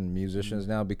rappers and musicians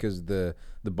now, because the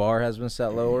bar has been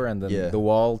set lower, and then the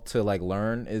wall to like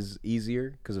learn is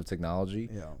easier because of technology.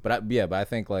 Yeah. But I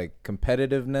think like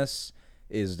competitiveness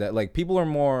is that like people are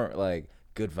more like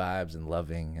good vibes and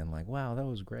loving and like, wow, that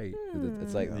was great.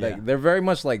 It's like they're very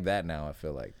much like that now, I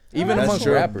feel like, even amongst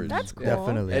rappers. That's cool.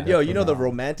 Definitely. And the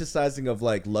romanticizing of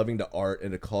like loving the art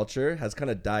and the culture has kind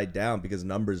of died down because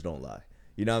numbers don't lie.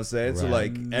 You know what I'm saying? Right. So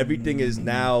like everything is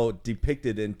now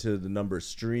depicted into the number of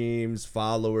streams,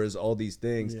 followers, all these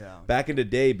things. Yeah. Back in the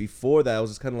day, before that, I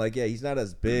was just kind of like, he's not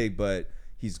as big, but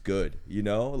he's good.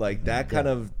 Like that kind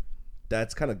of.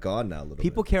 That's kind of gone now a little bit.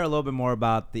 People care a little bit more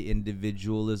about the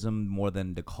individualism more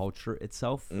than the culture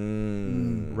itself,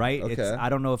 right? Okay. I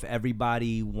don't know if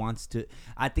everybody wants to.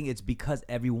 I think it's because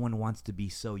everyone wants to be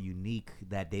so unique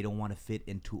that they don't want to fit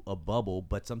into a bubble,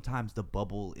 but sometimes the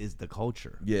bubble is the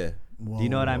culture. Yeah. Whoa. Do you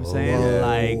know what I'm saying? Yeah.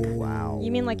 Like, wow.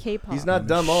 You mean like K-pop? He's not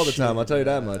dumb all the time, I'll tell you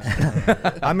that much.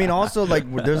 I mean, also, like,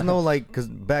 there's no, like, because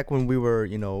back when we were,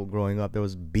 growing up, there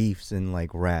was beefs in,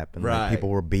 like, rap. And like, people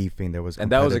were beefing. There was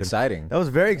and that was exciting. That was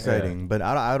very exciting. Yeah. But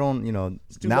I don't,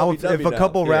 now if a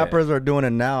couple now. rappers are doing it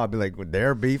now, I'd be like,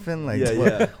 they're beefing? Like,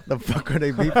 what the fuck are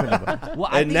they beefing about? Well,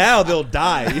 and now they'll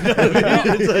die. You know what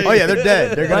I mean? Like, oh, yeah, they're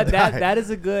dead. They're going to die. That is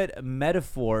a good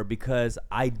metaphor, because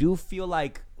I do feel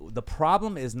like the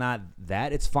problem is not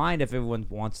that. It's fine if everyone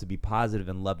wants to be positive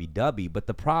and lovey-dovey, but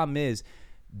the problem is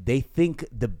they think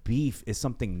the beef is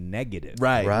something negative.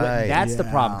 Right. That's the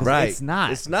problem, because it's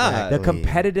not. It's not. Exactly. The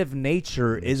competitive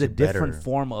nature is a different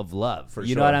form of love.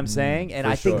 You know what I'm saying? And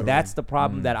I think that's the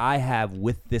problem that I have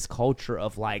with this culture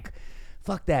of like,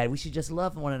 fuck that, we should just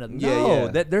love one another.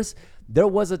 There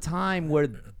was a time where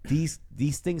these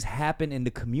things happen in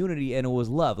the community and it was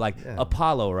love, like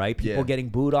Apollo, right? People getting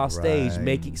booed off stage,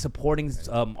 supporting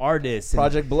artists.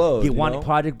 Project Blowed.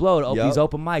 Project Blowed. These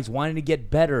open mics, wanting to get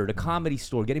better. The Comedy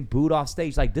Store, getting booed off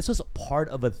stage. Like, this was a part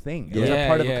of a thing. It was a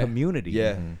part of a community.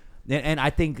 Yeah. And I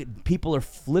think people are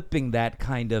flipping that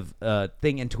kind of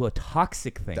thing into a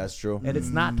toxic thing. That's true. And it's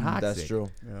not toxic. That's true.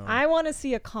 Yeah. I want to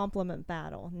see a compliment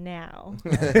battle now.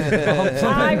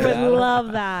 I would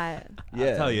love that. Yeah.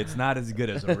 I'll tell you, it's not as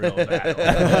good as a real battle.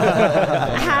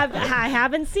 I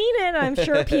haven't seen it. I'm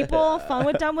sure people, Fun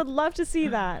with Dumb, would love to see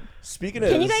that. Speaking of,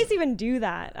 can you guys even do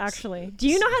that, actually? Do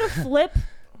you know how to flip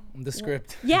The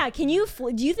script. Yeah, can you?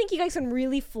 Do you think you guys can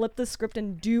really flip the script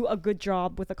and do a good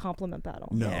job with a compliment battle?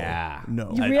 No. Yeah.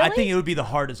 No. You I really? think it would be the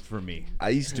hardest for me. I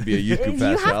used to be a YouTube You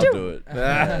pastor. have I'll to- do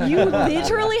it. You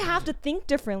literally have to think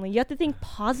differently. You have to think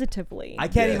positively. I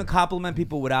can't Yeah. even compliment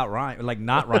people without rhyme, like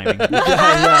not rhyming.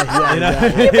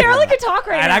 You barely could talk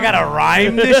right And now. I gotta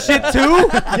rhyme this shit too.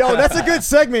 Yo, that's a good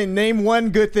segment. Name one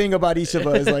good thing about each of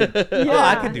us. Like, Oh,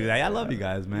 I could do that. I love you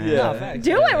guys, man. Yeah. No, facts.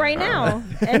 Do it right now,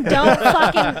 and don't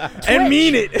fucking And twitch.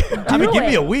 mean it. I mean, Do give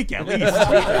me it. a week at least.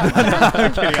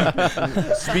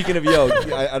 Speaking of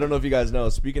I don't know if you guys know.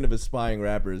 Speaking of aspiring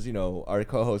rappers, you know, our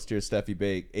co-host here, Steffi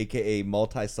Bake, aka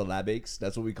multisyllabics.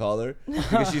 That's what we call her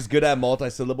because she's good at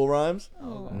multi-syllable rhymes.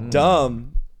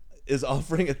 Dumb is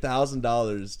offering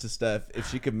 $1,000 to Steph if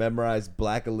she could memorize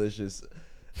Black Alicious.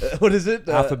 What is it?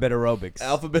 Alphabet aerobics.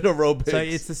 Alphabet aerobics. So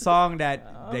it's the song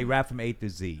that they rap from A to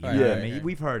Z. You know what I mean?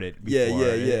 We've heard it Yeah,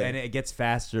 before. yeah. And it gets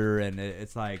faster, and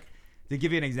it's like, to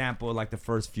give you an example, like the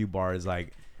first few bars,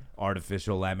 like,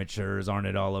 artificial amateurs, aren't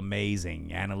it all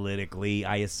amazing? Analytically,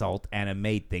 I assault,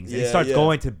 animate things. And it Yeah, starts yeah.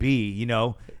 going to B, you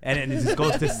know, and it just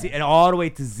goes to C, and all the way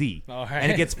to Z. All right.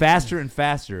 And it gets faster and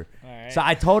faster. right. So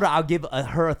I told her I'll give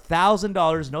her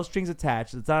 $1,000, no strings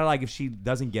attached. It's not like if she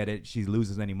doesn't get it, she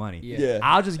loses any money. Yeah.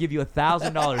 I'll just give you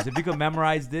 $1,000 if you can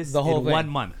memorize this The whole in thing. 1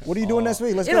 month. what are you doing next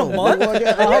week? Let's In go. a month? You're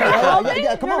You're gonna help me?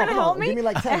 Yeah, come You're on, gonna come help on. me? Give me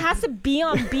like 10. It has to be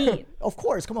on beat. Of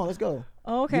course, come on, let's go.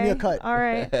 Okay. Give me a cut. All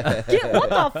right. What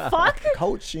the fuck?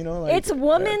 Coach, you know, like It's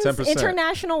Women's 10%.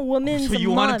 International Women's So you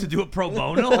Month. wanted to do it pro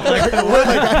bono?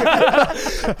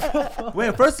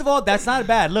 Wait, first of all, that's not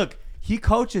bad. Look, he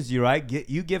coaches you, right?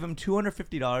 You give him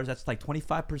 $250. That's like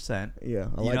 25%. yeah,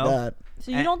 I you like know? that.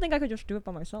 So you don't think I could just do it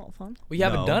by myself, huh? We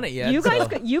haven't No. done it yet. You guys,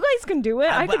 so- you guys can do it.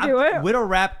 I could do it. With a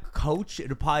rap coach,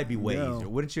 it'd probably be way Yeah. easier.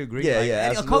 Wouldn't you agree? Yeah, Like, yeah,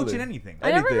 a coach absolutely. in anything.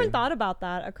 I never even anything. thought about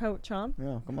that. A coach, huh?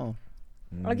 Yeah, come on.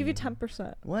 I'll give you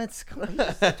 10%. What? Come on.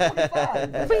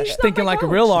 But he's She's not thinking my like a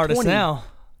coach. real artist 20. now.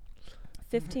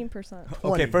 15%.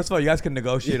 Okay, first of all, you guys can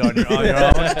negotiate on your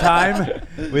own time.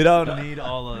 We don't need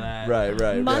all of that.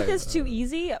 right. Month is too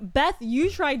easy. Beth, you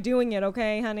try doing it,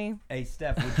 okay, honey? Hey,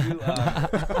 Steph, would you?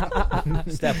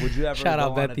 Steph, would you ever Shout go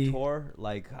out on Bethy. a tour?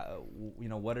 Like, you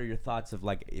know, what are your thoughts of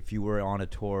like if you were on a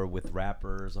tour with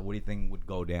rappers? Or what do you think would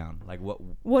go down? Like, what?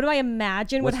 What do I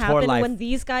imagine would What's tour happen life? when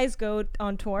these guys go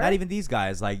on tour? Not even these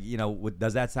guys. Like, you know,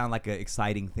 does that sound like an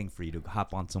exciting thing for you to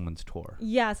hop on someone's tour?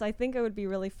 Yes, I think it would be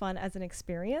really fun as an experience.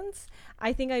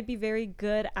 I think I'd be very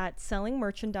good at selling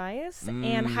merchandise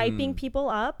and hyping people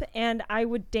up, and I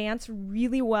would dance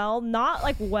really well. Not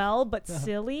like well, but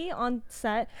silly on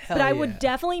set. Hell but I would yeah.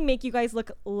 definitely make you guys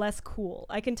look less cool.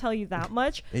 I can tell you that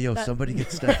much. Hey, yo, That- somebody get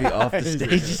Steffi off the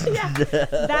stage. Yeah,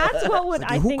 that's what would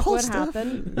I who think called would Steph?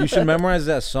 happen. You should memorize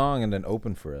that song and then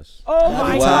open for us. Oh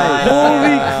my Wow. god!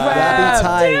 That'd be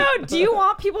tight. Dude, do you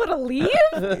want people to leave?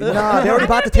 Nah, they already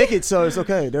bought the ticket, so it's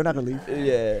okay. They're not gonna leave.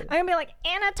 Yeah. I'm gonna be like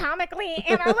anatomically,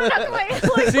 analytically.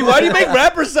 Like, See, why do you make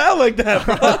rappers sound like that,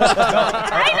 bro?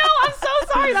 I know. I'm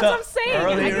so sorry. That's what I'm saying.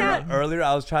 I can't. Earlier,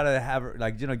 I was trying to have her,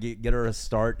 like, you know, get her a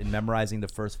start in memorizing the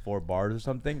first 4 bars or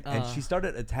something, and she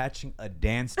started attaching a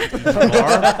dance to each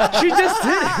bar. She just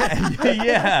did it.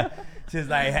 Yeah. She's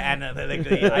like,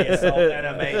 analytically, I assault,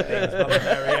 animate things.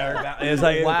 It's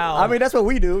like, Wow. I mean, that's what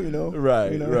we do, you know.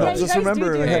 Right, You know? right. Yeah, you Just guys do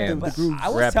remember, do I that. have the groove. I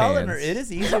was Rap telling her hands. it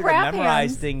is easier to Rap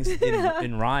memorize hands. things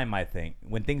in rhyme. I think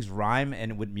when things rhyme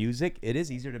and with music, it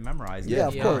is easier to memorize. Yeah,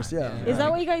 than of course, yeah. Is that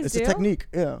what you guys It's do? a technique,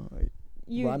 yeah.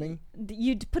 You Rhyming?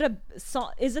 You put a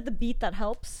song. Is it the beat that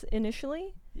helps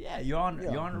initially? Yeah, you're on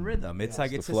a rhythm. It's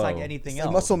like the it's just like flow. anything It's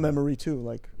else. muscle memory too,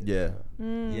 like. Yeah. Yeah,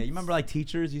 you remember like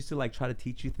teachers used to like try to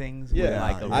teach you things.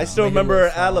 Yeah. with, like, a I still rhyme. remember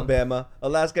song. Alabama,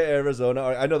 Alaska, Arizona.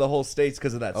 I know the whole states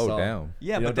because of that Oh, song. damn.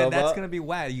 Yeah, You know but then what I'm that's talking gonna be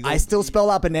whack. You I go- still spell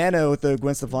out banana with the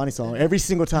Gwen Stefani song every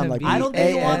single time, like I don't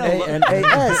think you wanna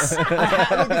B-A-N-A-N-A-S.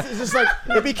 It's just like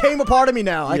it became a part of me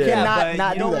now. I Yeah. cannot but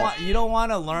not you do don't that. want you don't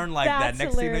want to learn like That's that.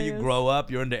 Next thing that you hilarious. grow up,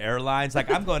 you're into airlines. Like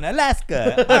I'm going to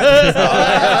Alaska.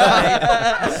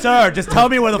 Sir, just tell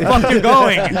me where the fuck you're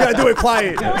going. You gotta do it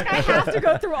quiet. Like I have to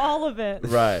go through all of it.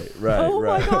 Right. Oh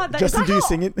my god! Justin, do you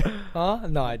sing it? it? Huh?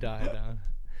 No, I don't.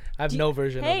 I have no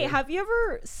version Hey, of it. have you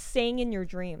ever sang in your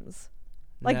dreams?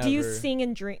 Like, do you Never. sing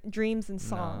in dreams and No,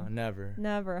 song? never.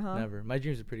 Never, huh? Never. My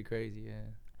dreams are pretty crazy,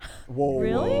 yeah. Whoa.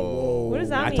 Really? Whoa. What does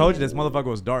that I mean? told you this motherfucker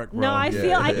was dark, bro. No, I Yeah,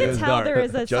 feel I it can was tell dark. there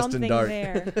is a Justin something Dark.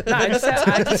 there. No, I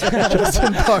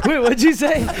just wait, what'd you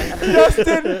say?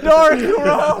 Justin Dark,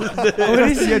 bro. What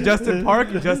is he? Justin Park?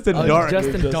 Justin Oh, Dark.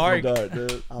 Justin Dark.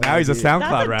 dude. Now he's a That's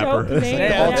SoundCloud a rapper. dope name.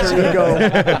 Yeah, Alter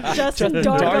ego. Justin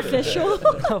Dark, Dark. official.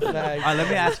 All right, let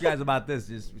me ask you guys about this,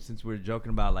 just since we're joking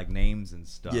about like names and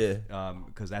stuff. Yeah.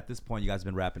 Because at this point, you guys have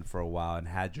been rapping for a while and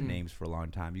had your names for a long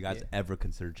time. You guys ever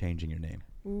consider changing your name?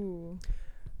 Ooh.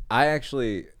 I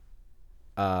actually,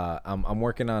 I'm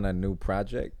working on a new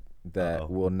project that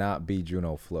will not be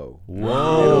Junoflo.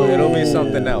 Whoa. It'll be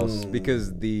something else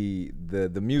because the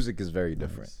music is very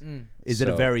different. Is it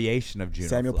a So- variation of Junoflo?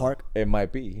 Samuel Park. It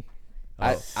might be.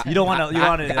 You don't want to. You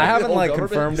want to. I haven't like government?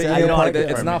 confirmed it Samuel yet. Park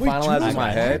It's not government. finalized in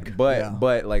my head, but Yeah.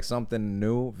 but like something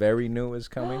new, very new is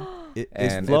coming. Is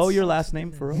And Flo it's- your last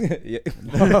name for real? Yeah.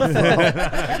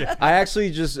 I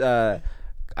actually just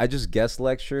I just guest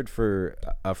lectured for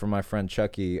my friend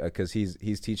Chucky because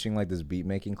he's teaching like this beat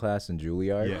making class in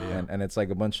Juilliard, Yeah. and it's like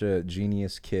a bunch of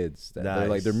genius kids that they're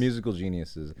like they're Nice. musical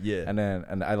geniuses. Yeah.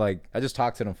 And I just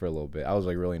talked to them for a little bit. I was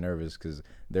like really nervous because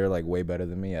they're like way better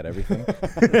than me at everything.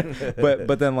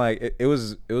 but then like it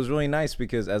was really nice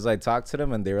because as I talked to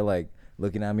them and they were like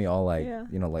looking at me all like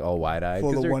like all wide eyed,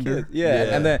 Full of wonder.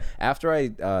 Yeah. And then after I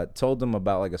told them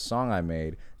about like a song I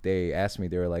made, they asked me,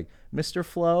 they were like, Mr.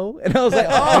 Flo? And I was like,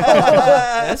 oh.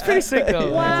 That's pretty sick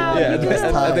though. Wow. Yeah, You did it.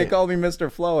 and they called me Mr.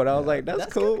 Flo, and I was like,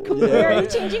 that's cool. Wait, are you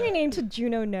changing your name to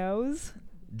Juno Knows?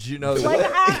 Juno. Like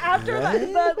after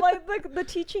the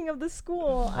teaching of the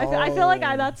school, I feel like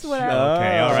that's what I.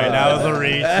 Okay, all right, that was a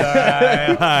reach.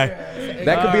 All right.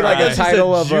 That could be like Alright. a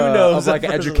title of Junos like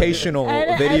an at first. educational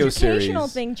An video educational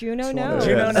series. thing, Juno Knows.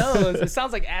 Juno knows. It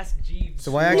sounds like Ask Jeeves.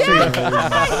 So I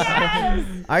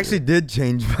actually did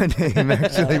change my name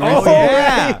actually. Oh, recently.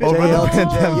 yeah. Over the JL.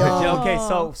 pandemic. Yeah.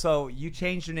 Okay, so you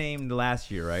changed your name the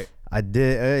last year, right? I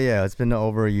did, yeah. It's been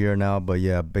over a year now, but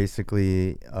yeah,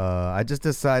 basically, I just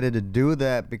decided to do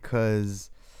that because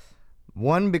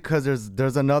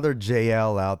there's another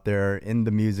JL out there in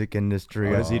the music industry.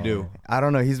 What does he do? I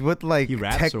don't know. He's with like He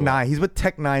raps Tech or what? Nine. He's with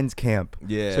Tech Nine's camp.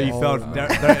 Yeah. So you felt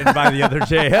threatened by the other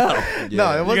JL.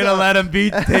 No, it You're wasn't. gonna let him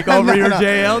take over your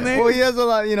JL name? Well, he has a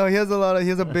lot. He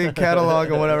has a big catalog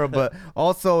and whatever. But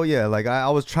also, yeah, like I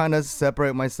was trying to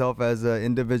separate myself as an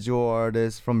individual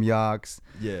artist from Yachts.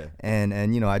 Yeah. And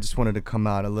I just wanted to come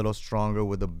out a little stronger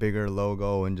with a bigger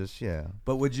logo and just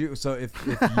But would you? So if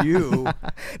you,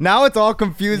 now it's all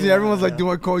confusing. Everyone's like, "Do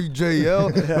I call you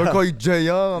JL? Do I call you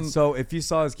JL?" so if you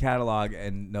saw his catalog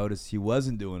and noticed he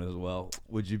wasn't doing as well,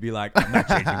 would you be like, I'm not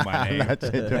changing my name?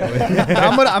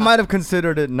 I might have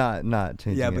considered it not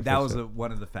changing. Yeah, it but for that was sure.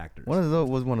 one of the factors.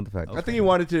 was one of the factors. I think he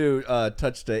wanted to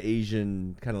touch the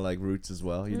Asian kind of like roots as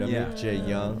well. You know what I Yeah. mean? Jay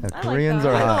Young. Yeah, I like Koreans that.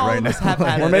 are I know hot all right of us now. have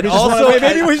had Or it. maybe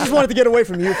maybe we just wanted to get away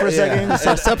from you for a second and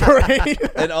start separating.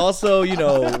 And also,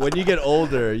 when you get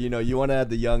older, you want to add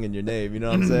the young in your name. You know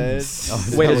what I'm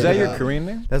saying? Wait, is that your Korean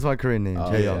name? That's my Korean name,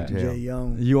 Jae Young. Jay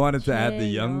Young. You wanted to add the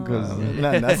young because.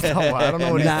 Nah, that's not why. I don't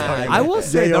know what he's talking about. I will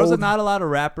say Jay there was Old. not a lot of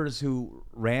rappers who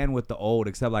ran with the old,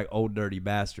 except like Old Dirty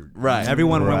Bastard. Right.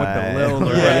 Everyone went with Right. the Lil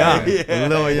or Yeah. Young.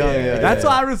 Lil Young, yeah. That's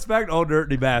why I respect Old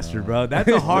Dirty Bastard, bro. That's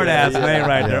a hard ass name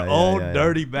right there. Yeah, Old yeah.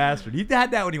 Dirty Bastard. He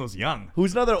had that when he was young.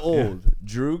 Who's another old?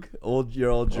 Droog? Your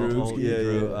old Droog? Old yeah,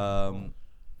 Drew. yeah.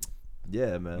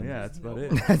 Yeah, man. Yeah, that's about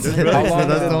it. That's it. How long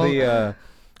That's did the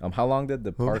whole- how long did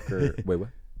the Parker wait what?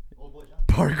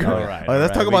 Parker. All right.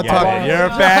 Let's talk we about get it. Parker. You're a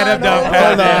fan of Dumb Hold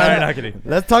Cat. on. Yeah, all right, not kidding.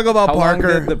 Let's talk about How long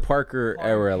Parker. did the Parker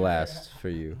era last for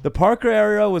you? The Parker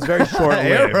era was very short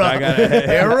lived.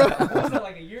 Era?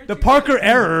 The Parker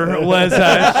error was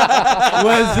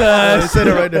Sit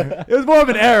it right there. it was more of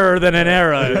an error than an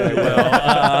era. If you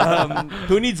will.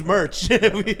 Who needs merch?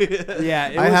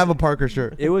 Yeah, I have a Parker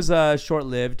shirt. It was short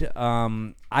lived.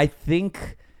 I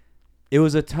think it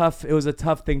was a tough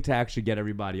thing to actually get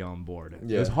everybody on board. It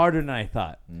was Yeah. harder than I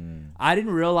thought. I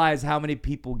didn't realize how many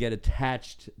people get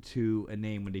attached to a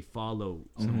name when they follow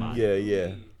somebody. Yeah,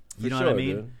 yeah. You know what I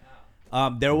mean?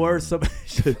 There were some.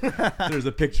 There's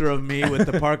a picture of me with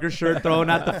the Parker shirt throwing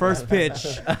out the first pitch.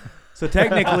 So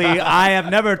technically, I have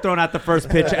never thrown out the first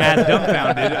pitch as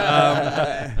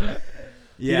dumbfounded.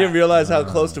 You didn't realize how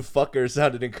close to fucker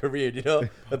sounded in Korean,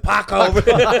 The Paco.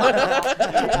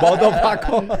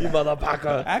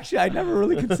 Motherfucker. Actually, I never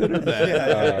really considered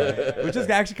that, which is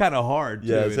actually kind of hard.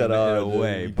 Yeah, too, it's in that a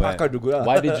way. But Paco 누구야?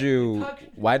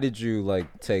 Why did you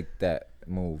like take that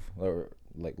move or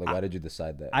Like why did you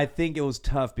decide that? I think it was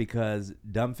tough because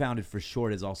dumbfounded for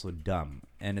short is also dumb,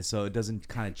 and so it doesn't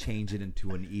kind of change it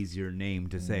into an easier name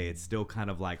to say. It's still kind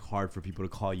of like hard for people to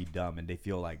call you dumb, and they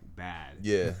feel like bad.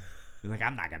 Yeah. They're like,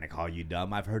 I'm not gonna call you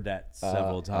dumb. I've heard that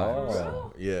several times.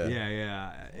 Yeah.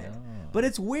 Yeah. But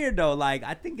it's weird though. Like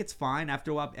I think it's fine after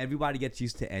a while. Everybody gets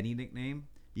used to any nickname.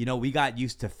 You know, we got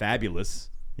used to Fabulous.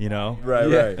 You know, Right.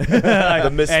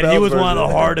 and he was one of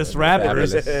the hardest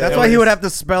rappers. That's why he would have to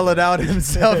spell it out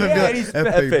himself and be like,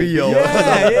 F-A-B-O.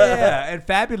 Yeah. And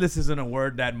fabulous isn't a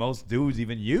word that most dudes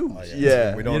even use.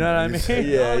 Yeah. We You know don't what I mean? use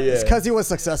Yeah. It's because he was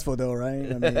successful, though,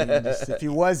 right? I mean, if he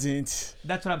wasn't,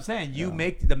 That's what I'm saying. You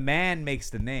make the man makes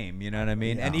the name. You know what I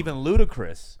mean? And even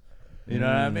Ludacris. You know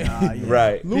what I mean?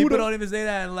 Right. People don't even say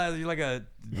that unless you're like a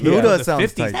Luda the sounds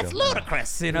 50s. tight, That's though.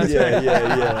 ludicrous. You know?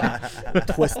 Yeah.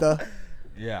 Twista.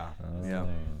 Yeah.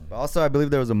 Also, I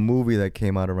believe there was a movie that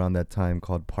came out around that time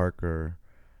called Parker.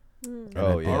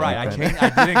 Oh yeah. All right, I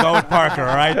didn't go with Parker.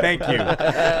 All right, thank you.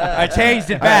 I changed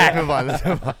it back. Let's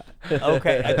move on.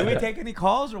 Okay. Do we take any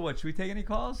calls or what? Should we take any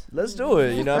calls? Let's do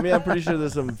it. You know, I mean, I'm pretty sure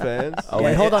there's some fans.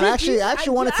 Wait, hold on. I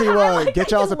actually wanted to like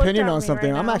get how y'all's you looked opinion at on me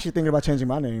something. right I'm now. actually thinking about changing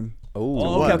my name.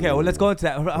 Oh, okay. Well, let's go into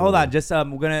that. Hold on. Just we're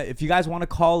gonna. If you guys want to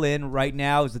call in right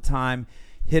now is the time.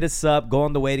 Hit us up. Go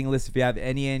on the waiting list if you have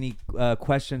any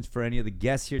questions for any of the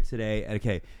guests here today.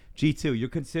 Okay, G2, you're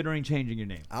considering changing your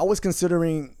name. I was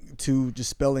considering to just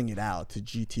spelling it out to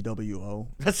GTWO.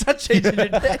 That's not changing your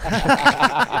name.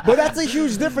 But that's a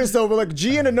huge difference, though. But like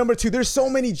G and a number 2, there's so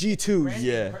many G2s.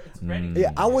 Yeah.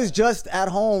 Yeah, I was just at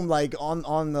home, like on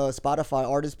the Spotify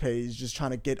artist page, just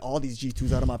trying to get all these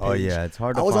G2s out of my page. Oh, yeah, it's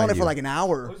hard to I was on find it for you. like an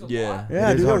hour. Yeah.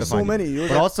 Yeah, It is dude, there hard were to so find you. many. It was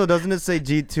But like- also, doesn't it say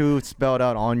G2 spelled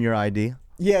out on your ID?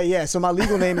 yeah. So my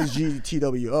legal name is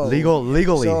GTWO.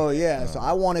 Legally. So yeah, so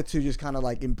I wanted to just kind of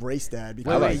like embrace that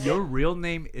because Wait, your real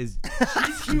name is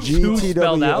G2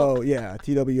 spelled out? GTWO. Yeah,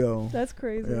 TWO. That's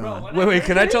crazy. Yeah. Wait.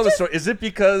 Can I tell the story? Is it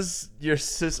because your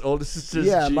older sister's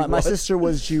Yeah, G1? my sister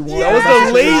was G1. That was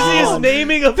the laziest G1.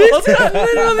 naming of all time.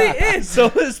 Literally is. So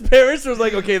his parents was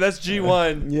like, okay, that's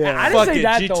G1. Yeah. I didn't Fuck say it,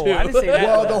 that G2. though. I didn't say that.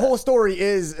 Well, the whole story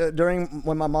is during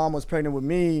when my mom was pregnant with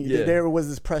me, Yeah. there was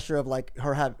this pressure of like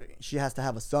she has to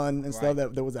have a son and stuff.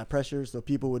 That there was that pressure, so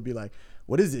people would be like,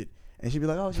 "What is it?" And she'd be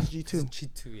like, "Oh, it's just G2."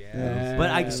 G2, yeah.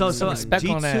 But so respect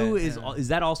on G2 that, is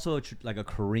that also like a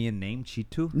Korean name?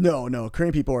 G2? No,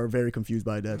 Korean people are very confused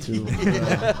by that too.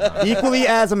 Equally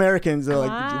as Americans, they're like,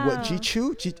 "What Wow.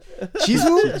 G2?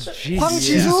 Jisu? Hwang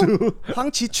Jisu? Hwang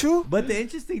Jichu?" But the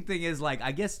interesting thing is, like,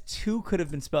 I guess 2 could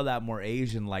have been spelled out more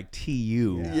Asian, like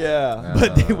TU. Yeah.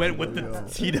 But they went with the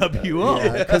TWO.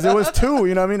 Because it was 2,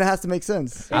 you know what I mean? It has to make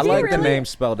sense. I Is he like the really? name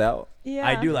spelled out. Yeah.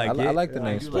 I do like I it. like the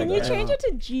name do spelled Can out. you change it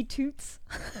to G-Toots?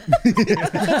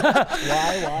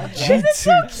 Why? Because it's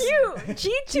so cute.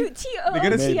 G-Toot, They're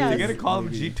T-O-O-T-S. gonna call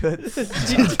him G-Toots.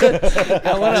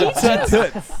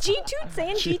 G-Toots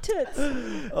and G-Toots.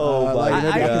 Oh my like, maybe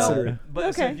I god. consider it.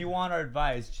 But so Okay. if you want our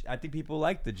advice, I think people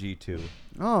like the G2.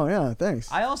 Oh, yeah, thanks.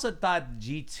 I also thought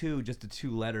G2, just the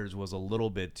 2 letters, was a little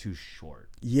bit too short.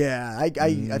 Yeah,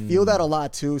 I feel that a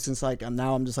lot too. Since like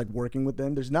I'm just like working with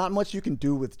them. There's not much you can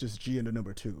do with just G and the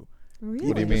number 2. Really?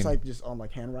 What do you Just mean? like just on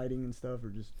like handwriting and stuff, or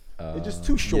just it's just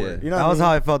too short. yeah. You know, That what was I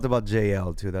how mean? I felt about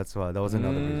JL too. That's why. That was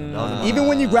another reason. That was another- Even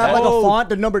when you grab like a font,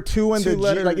 the number 2 and the G,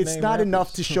 Two-letter like it's name not rappers.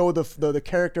 enough to show the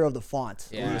character of the font.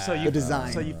 Yeah. So you, The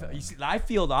design. So you see, I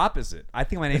feel the opposite. I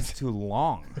think my name's too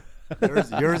long.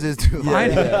 yours is too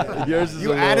long. Yours is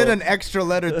You a added little- an extra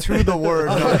letter to the word.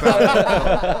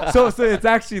 so it's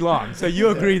actually long. So you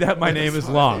agree that my name is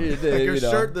long. You Like your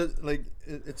know. shirt,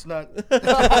 it's not.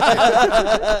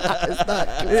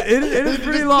 It is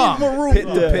pretty long. Pit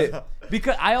to pit.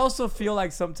 Because I also feel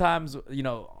like sometimes,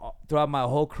 throughout my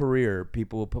whole career,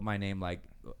 people will put my name like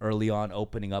early on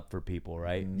opening up for people,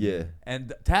 right? Yeah.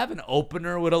 And to have an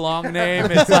opener with a long name,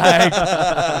 it's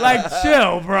like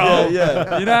chill, bro.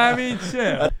 Yeah. You know what I mean?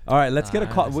 Chill. All right, let's get a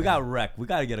call. We got Rec. We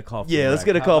got to get a call from Yeah, Rec. let's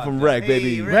get a How call about from that? Rec,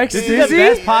 baby. Rex This is the Dizzy?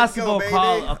 best possible Let's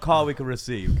go, baby. call we could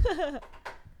receive.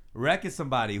 Rec is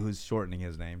somebody who's shortening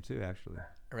his name too, actually.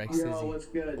 Rex Yo, Dizzy. what's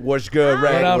good? What's good,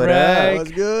 Rec? What up, What Reg?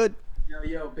 That's good.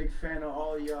 Yo, big fan of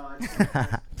all y'all.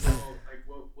 Like,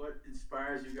 what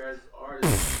inspires you guys as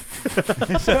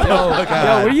artists?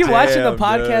 Yo, were you watching the damn,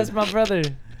 podcast, dude. my brother?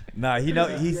 Nah, he know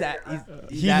he's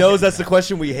He knows that's the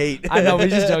question we hate. I know, we're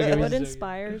just joking. we're What just joking.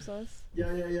 inspires us? Yeah,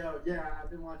 I've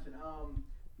been watching.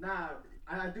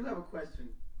 I do have a question.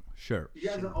 sure. You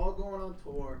guys are all going on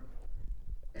tour,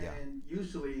 and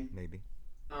usually, Maybe.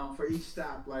 for each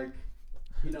stop, like,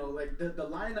 like the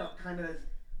lineup kind of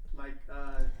like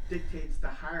dictates the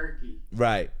hierarchy.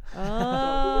 Right. Oh.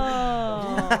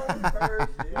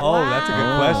 Oh, that's a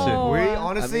good question. We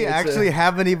honestly it's actually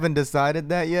haven't even decided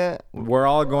that yet. We're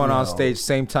all going on stage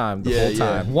same time the whole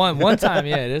time. One time,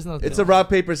 yeah. There's no. It's a rock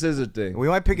paper scissors thing. We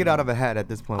might pick it out of a hat at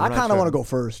this point. I We're not kind of sure. want to go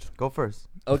first. Go first.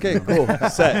 Okay, cool.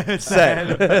 Set.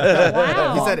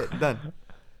 Wow. He said it. Done.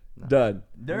 Done.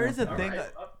 There is a thing.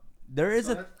 There is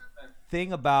a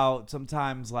thing about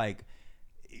sometimes like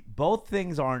both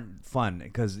things aren't fun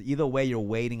because either way you're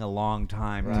waiting a long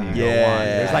time to go on.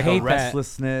 There's like I a hate that.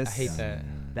 restlessness. I hate that.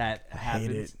 That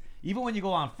happens. it. Even when you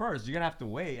go on first, you're gonna have to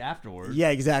wait afterwards. Yeah,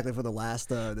 exactly for the last.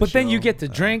 The But then you show. get to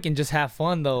drink and just have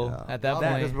fun though. At that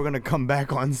Because point. we're gonna come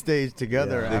back on stage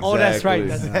together. Yeah. after. Oh, that's right.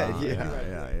 Exactly.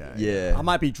 That's Yeah. I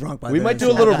might be drunk by We then. might do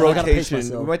so a little I gotta pace rotation.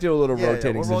 myself. We might do a little Yeah,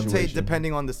 rotating we'll rotate situation.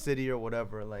 depending on the city or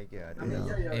whatever. Like, yeah. I I mean,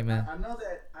 think. Amen. I know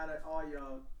that out of all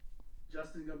y'all,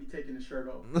 Justin's gonna be taking his shirt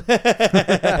off.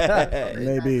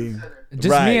 Maybe.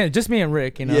 Just me and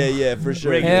Rick, you know. Yeah, for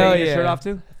sure. Rick, you Hell taking your yeah. shirt off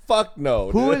too? Fuck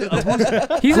no. Who dude.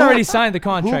 is? He's already signed the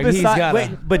contract. He's got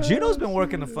wait, but Juno's been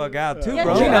working the fuck out too, Yeah,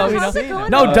 bro. Juno, Juno, how's it going?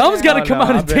 No, Dumb's got to come out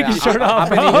and I've been- take his shirt off.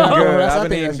 I've been eating good. that's I've not been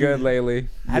the eating issue. good lately.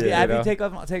 Have you know?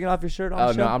 taken off your shirt on Oh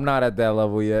the show? no, I'm not at that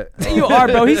level yet. You are,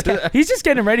 bro. He's just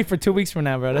getting ready for 2 weeks from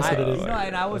now, bro. That's what it is. You know,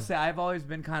 and I would say I've always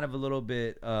been kind of a little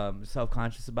bit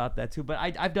self-conscious about that too. But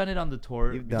I've done it on the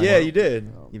tour. You've done Yeah, it. you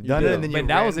did. You've done did. it, and then But you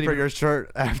that ran wasn't for even- your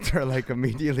shirt after like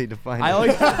immediately to find I it.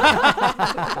 always,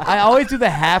 I always do the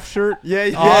half shirt. Yeah,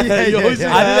 yeah, off. yeah, You yeah, always do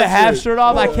yeah. I do the half shirt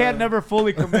off. I can't never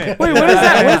fully commit. Wait, what does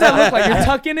that? What does that look like? You're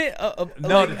tucking it?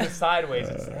 No, it's sideways.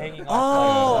 It's hanging Oh,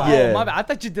 off. Yeah. my bad. I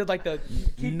thought you did like the.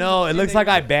 No, it looks like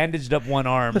I bandaged up one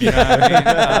arm. You know what I mean?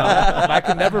 I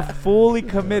can never fully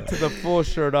commit to the full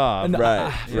shirt off.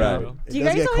 Right, right. Do you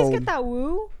does guys get always cold. get that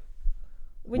woo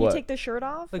when What? you take the shirt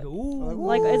off? Like, ooh.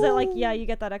 Like, is it like, yeah, you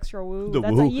get that extra woo? The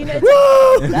That's woo. you know,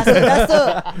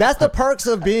 it's That's the perks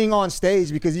of being on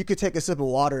stage because you could take a sip of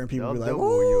water and people be like,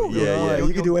 "Woo!" you. Yeah, yeah.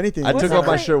 You could do anything. I What's took the off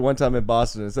my cra- shirt one time in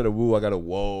Boston. Instead of woo, I got a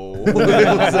whoa. It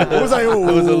was like, it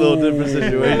was a little different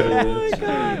situation. oh my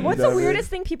God. What's You know the what I mean? weirdest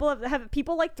thing people have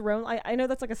people like thrown? I know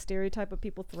that's like a stereotype of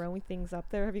people throwing things up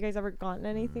there. Have you guys ever gotten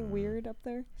anything weird up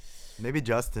there? Maybe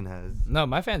Justin has. No,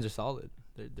 my fans are solid.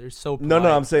 They're so polite.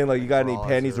 No, I'm saying like you got any Bras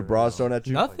panties or or- bras thrown at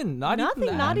you? Nothing. Not Nothing,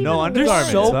 even that. not even No a They're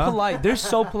undergarments, so huh? polite. They're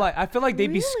so polite. I feel like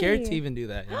they'd be scared to Really? even do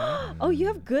that. You know? Oh, you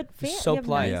have good They're fans. so you have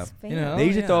polite. nice You fans. know? They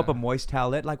usually throw yeah. up a moist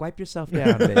towelette, like wipe yourself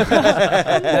down, baby.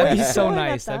 That'd be so Oh, I got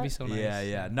nice. That'd that. be so nice.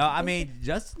 Yeah. No, I mean,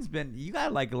 Justin's been. You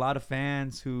got like a lot of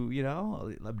fans who, you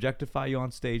know, objectify you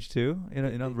on stage too,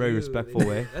 in a very respectful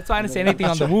way. That's why I didn't say anything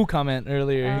on the woo comment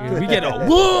earlier. We get a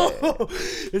woo.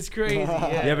 It's crazy.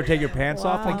 Yeah. You ever take your pants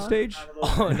off on stage?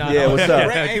 Oh, no, Yeah, no. what's up?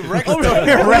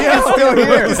 Ray's still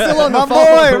here. He's still on the My phone. boy,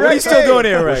 What are Ray. you still doing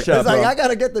here, What's Ray? up, He's like, bro? I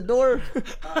gotta get the door.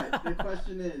 Alright, the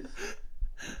question is,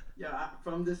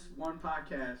 from this one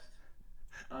podcast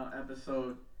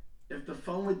episode, if the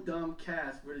Fun with Dumb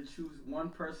cast were to choose one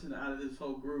person out of this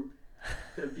whole group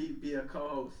to be a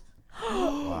co-host,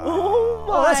 Oh my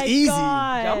Oh, that's easy.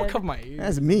 God. Yeah, I'm gonna cover my ears.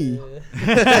 That's me.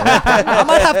 I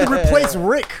might have to replace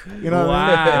Rick. You know what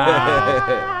I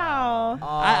mean? Wow.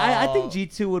 I think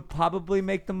G2 would probably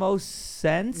make the most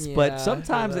sense, Yeah, I but feel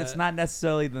sometimes it's that. not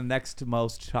necessarily the next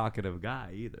most talkative guy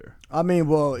either. I mean,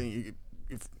 well,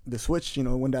 if the switch, you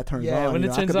know, when that turns Yeah, on, when you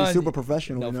it know, turns I could on, be super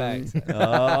professional. No you know what I mean? facts.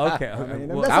 Oh, okay. And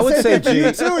that's I the would same say thing for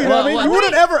you G. too. You know what I mean? Well, You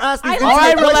wouldn't ever ask these. All All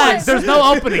right, insane relax. questions. There's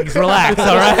no openings. Relax.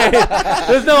 All right.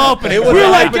 There's no openings. It was We're a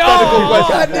like, hypothetical oh,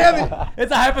 question. God damn it!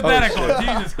 it's a hypothetical.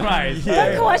 Jesus Christ.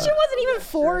 The question wasn't even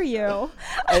for you.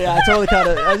 Yeah, I totally kind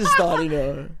of. I just thought, you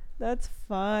know. That's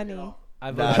funny.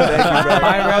 I Nah, thank you, bro.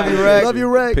 love you, Rick. Love you,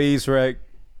 Rick. Peace, Rick.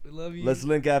 We love you. Let's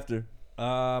link after.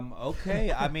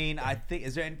 Okay. I mean, I think.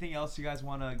 Is there anything else you guys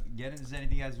want to get in? Is there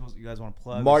anything you guys want to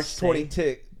plug? or March say? 20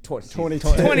 tick. 20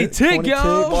 20 tick,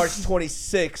 yo. March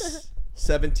 26,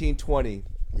 1720.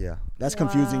 Yeah. That's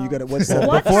confusing. You got to what's Well, that?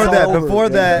 What? before Start that, over. before Yeah.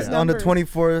 that, on the Numbers.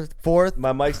 24th,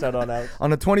 My mic's not on, Alex.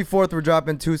 on the 24th, we're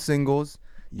dropping 2 singles.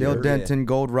 Dale Yeah. Denton,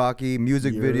 Gold Rocky,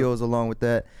 music Yeah. videos along with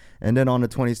that. And then on the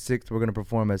 26th, we're going to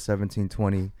perform at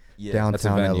 1720 Yeah, downtown that's a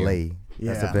venue. LA.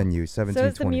 That's a Yeah. venue, So 1720.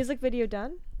 is the music video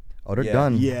done? Oh, they're Yeah.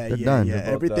 done. Yeah, they're yeah, done. yeah. They're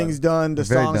both Everything's done. The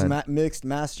Very songs done. mixed,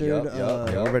 mastered. Yup, yup,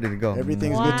 done. yup. We're ready to go.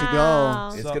 Everything's Wow. good to go.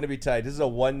 It's gonna be tight. This is a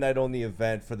one night only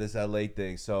event for this LA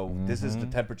thing, so this is the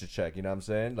temperature check. You know what I'm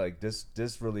saying? Like this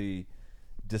really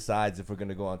decides if we're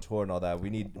gonna go on tour and all that. We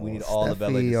need all the Steffi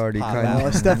bellies already pop kinda-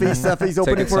 out. Steffi's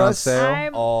opening for us.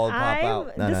 All pop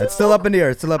out. No, This it's is still up in the air.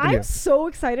 It's still up in the I'm air. so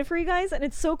excited for you guys, and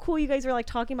it's so cool you guys are like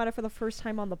talking about it for the first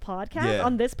time on the podcast, Yeah.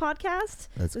 on this podcast.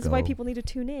 Let's This is why go. people need to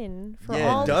tune in for Yeah,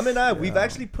 all. Dumb and I, we've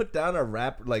actually put down our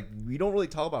rap. Like, we don't really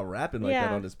talk about rapping like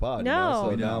that on this pod. No,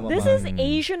 you know? So now I'm this like, is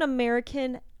Asian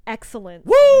American excellence.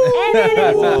 Woo! And it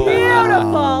is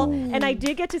beautiful. And I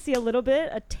did get to see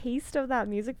a taste of that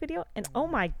music video, and oh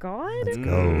my god. Let's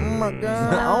go. Oh my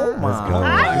god. Oh my God.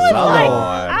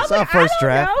 I was like, It's our first I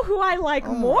draft. don't know who I like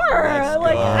more.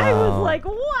 Like I was like,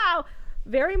 wow,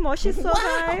 very mushy so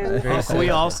guys. We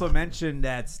also mentioned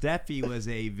that Steffi was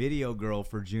a video girl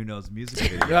for Juno's music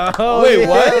video. Oh, wait,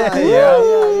 what?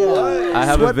 Yeah. I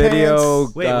have a video.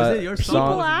 Wait, was it your People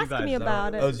song? asked me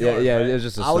about it. Yeah, it was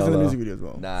just a I was in the solo. music video as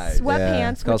well. Nice.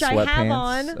 Sweatpants, It's called which I have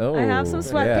Sweatpants. on. I have some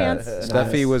sweatpants. Yeah.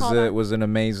 Steffi was Call that. was an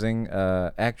amazing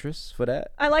actress for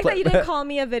that. I like that you didn't call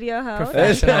me a video hoe.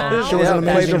 Professional. Wow. She was an played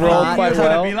the amazing role hot. quite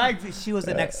well. Be like she was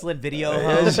an excellent video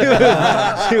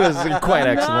she was quite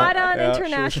excellent. Not an Yeah.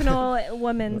 international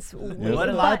women's week. What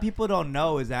a lot of but- people don't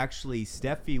know is actually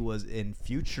Steffi was in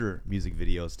future music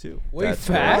videos too. Wait, That's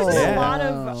fast? There's Yeah. a lot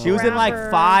of She was in like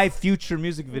rappers. 5 future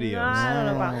music videos. I don't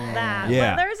know about that.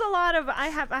 Yeah. But there's a lot of I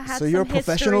had So some you're a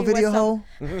professional history video with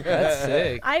some- hoe? That's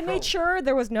sick. I made sure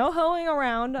there was no hoeing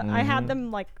around. I had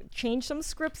them like change some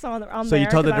scripts on So there. you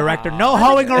told the 'cause I- director, no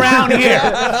hoeing around here.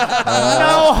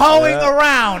 No hoeing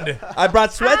around. I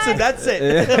brought sweats and that's it.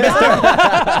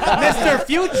 Mr.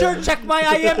 Future, check my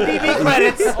IMDb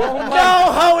credits.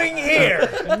 No hoeing here.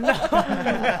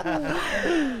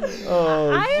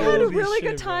 I had a Holy really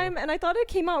shit, good time, and I thought it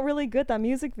came out really good. That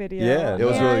music video. Yeah, it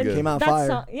was really And good. Came out that fire.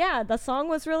 song- yeah, the song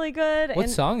was really good. What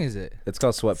and song is it? It's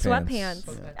called Sweatpants. Sweatpants.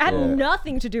 It had Yeah.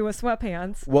 nothing to do with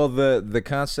sweatpants. Well, the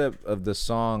concept of the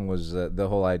song was the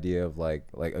whole idea of like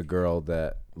a girl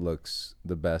that looks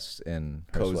the best in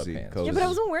her Cozy, sweatpants. cozy. Yeah, but I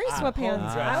wasn't wearing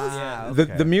sweatpants. I was.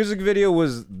 The music video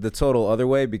was the total other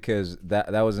way because that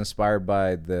was inspired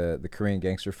by the Korean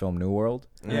gangster film New World.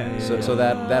 Yeah. So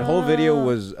that whole video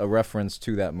was a reference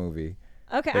to that movie.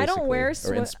 Okay, I don't wear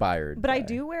basically, or inspired. but I by.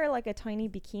 do wear like a tiny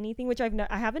bikini thing, which I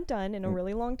haven't done in a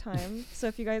really long time. So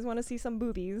if you guys want to see some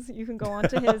boobies, you can go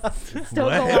onto his. Still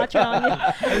go watch it on.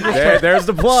 There's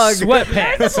the plug.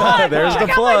 Sweatpants. There's the Check out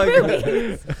my plug.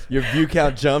 boobies. Your view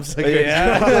count jumps. Like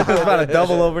Yeah, it's about to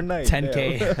double overnight.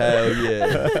 10K. Hell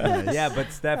yeah. Yeah, but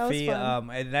Steffi, fun.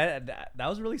 and that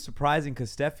was really surprising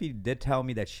because Steffi did tell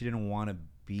me that she didn't want to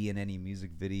be in any music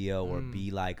video or be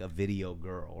like a video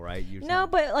girl, right? You're No, saying-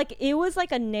 but like it was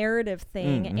like a narrative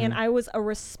thing, and I was a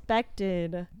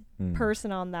respected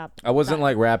person on that. I wasn't that-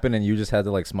 like rapping and you just had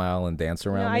to like smile and dance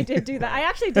No, around me. I did do that. I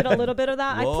actually did a little bit of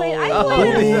that. I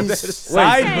played.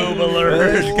 Side Hey. boob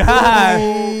alert. God.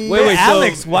 Wait, so-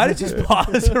 Alex, why did you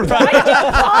pause right? Pause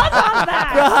on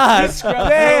that. God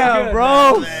damn,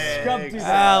 bro.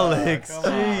 Alex,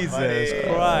 Jesus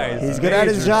Christ. He's good at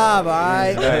his job, all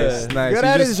right? Nice. Good You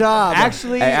at just- his job.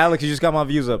 Actually, Hey, Alex, you just got my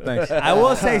views up. Thanks. I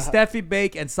will say Steffi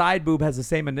Bake and Side Boob has the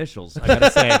same initials. I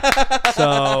gotta say.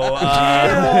 So,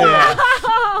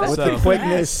 yeah. with So- the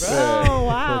quickness. Oh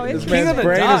wow! It's King of the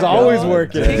brain dot, is always bro.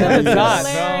 working. King of the dot,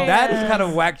 bro. hilarious. That is kind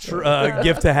of whack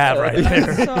gift to have right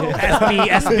there. So-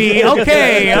 SB.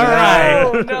 Okay, all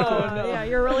right. Yeah,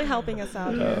 you're really helping us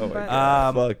out here. but-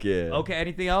 Fuck yeah. Okay.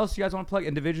 Anything else you guys want to plug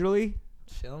individually?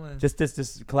 Chilling. Just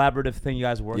this collaborative thing you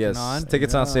guys are working Yes. on.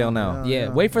 Tickets on sale now. Yeah,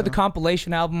 wait for the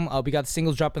compilation album. We got the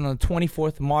singles dropping on the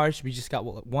 24th of March. We just got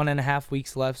 1.5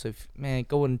 weeks left. So,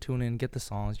 go and tune in, get the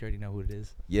songs. You already know who it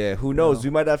is. Yeah, who knows? We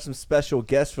might have some special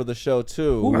guests for the show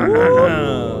too.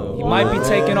 He might be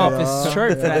taking off his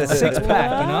shirt for that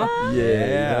 6-pack, you know?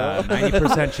 Yeah,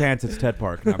 90% chance it's Ted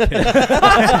Park. No,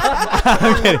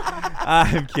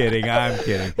 I'm kidding. I'm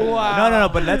kidding. Wow. No.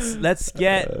 But let's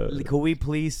get. Could we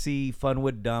please see Fun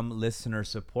with Dumb listener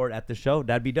support at the show?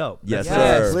 That'd be dope. Yes,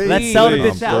 Let's- sir. Let's sell the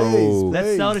Please. bitch out. Please.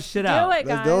 Let's sell the shit out. Do it,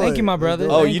 guys. do it. Thank you, my brother.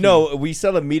 Oh, Thank you know, we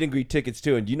sell a meet and greet tickets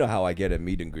too, and you know how I get at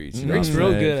meet and greets. You know Rick's what I'm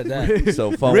real saying? good at that.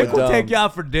 So Fun Rick with will Dumb. take you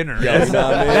out for dinner. Yeah, you know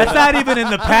what I mean? That's not even in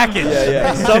the package.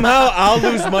 Yeah. Somehow I'll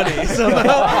lose money.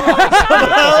 Somehow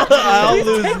I'll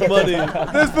lose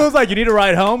money. This feels like you need a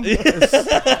ride home.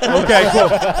 Okay, cool.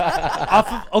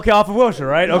 Off of Wilshire,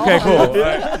 right? Okay, cool.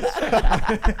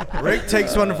 Rick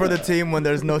takes one for the team when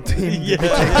there's no team.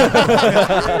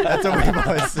 That's what we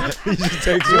always say. He just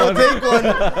takes one. Take one.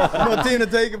 No team to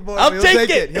take it for. I'll He'll take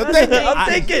it. He'll take it. I'll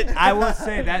take it. I will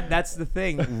say that's the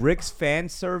thing. Rick's fan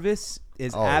service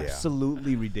is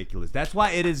absolutely ridiculous. That's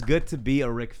why it is good to be a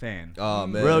Rick fan. Oh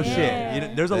man, real shit. You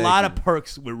know, there's a lot of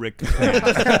perks with Rick fans.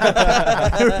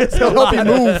 There is a lot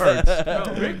of perks.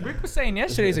 Bro, Rick was saying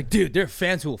yesterday, he's like, dude, there are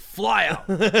fans who will fly out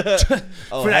for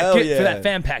Oh, that hell yeah. for that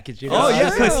fan package. You know? Oh yeah,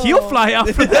 because he'll fly out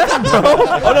for them, bro.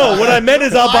 Oh no, what I meant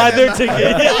is I'll buy their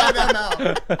ticket.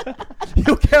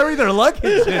 You'll carry their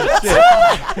luggage and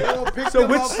shit. So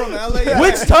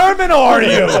Which terminal are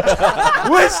you?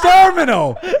 Which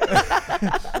terminal?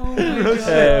 Hell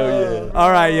yeah.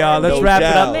 All right, y'all. Let's No wrap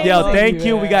doubt. it up. Yo, Amazing. thank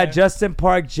you. We got Justin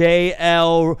Park,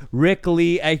 JL, Rick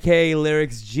Lee, aka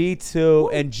Lyrics G2,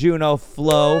 and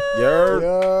Junoflo.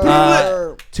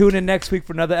 Tune in next week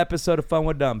for another episode of Fun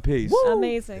with Dumb. Peace.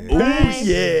 Amazing. Ooh Bye.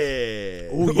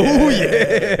 yeah. Ooh,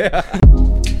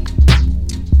 yeah.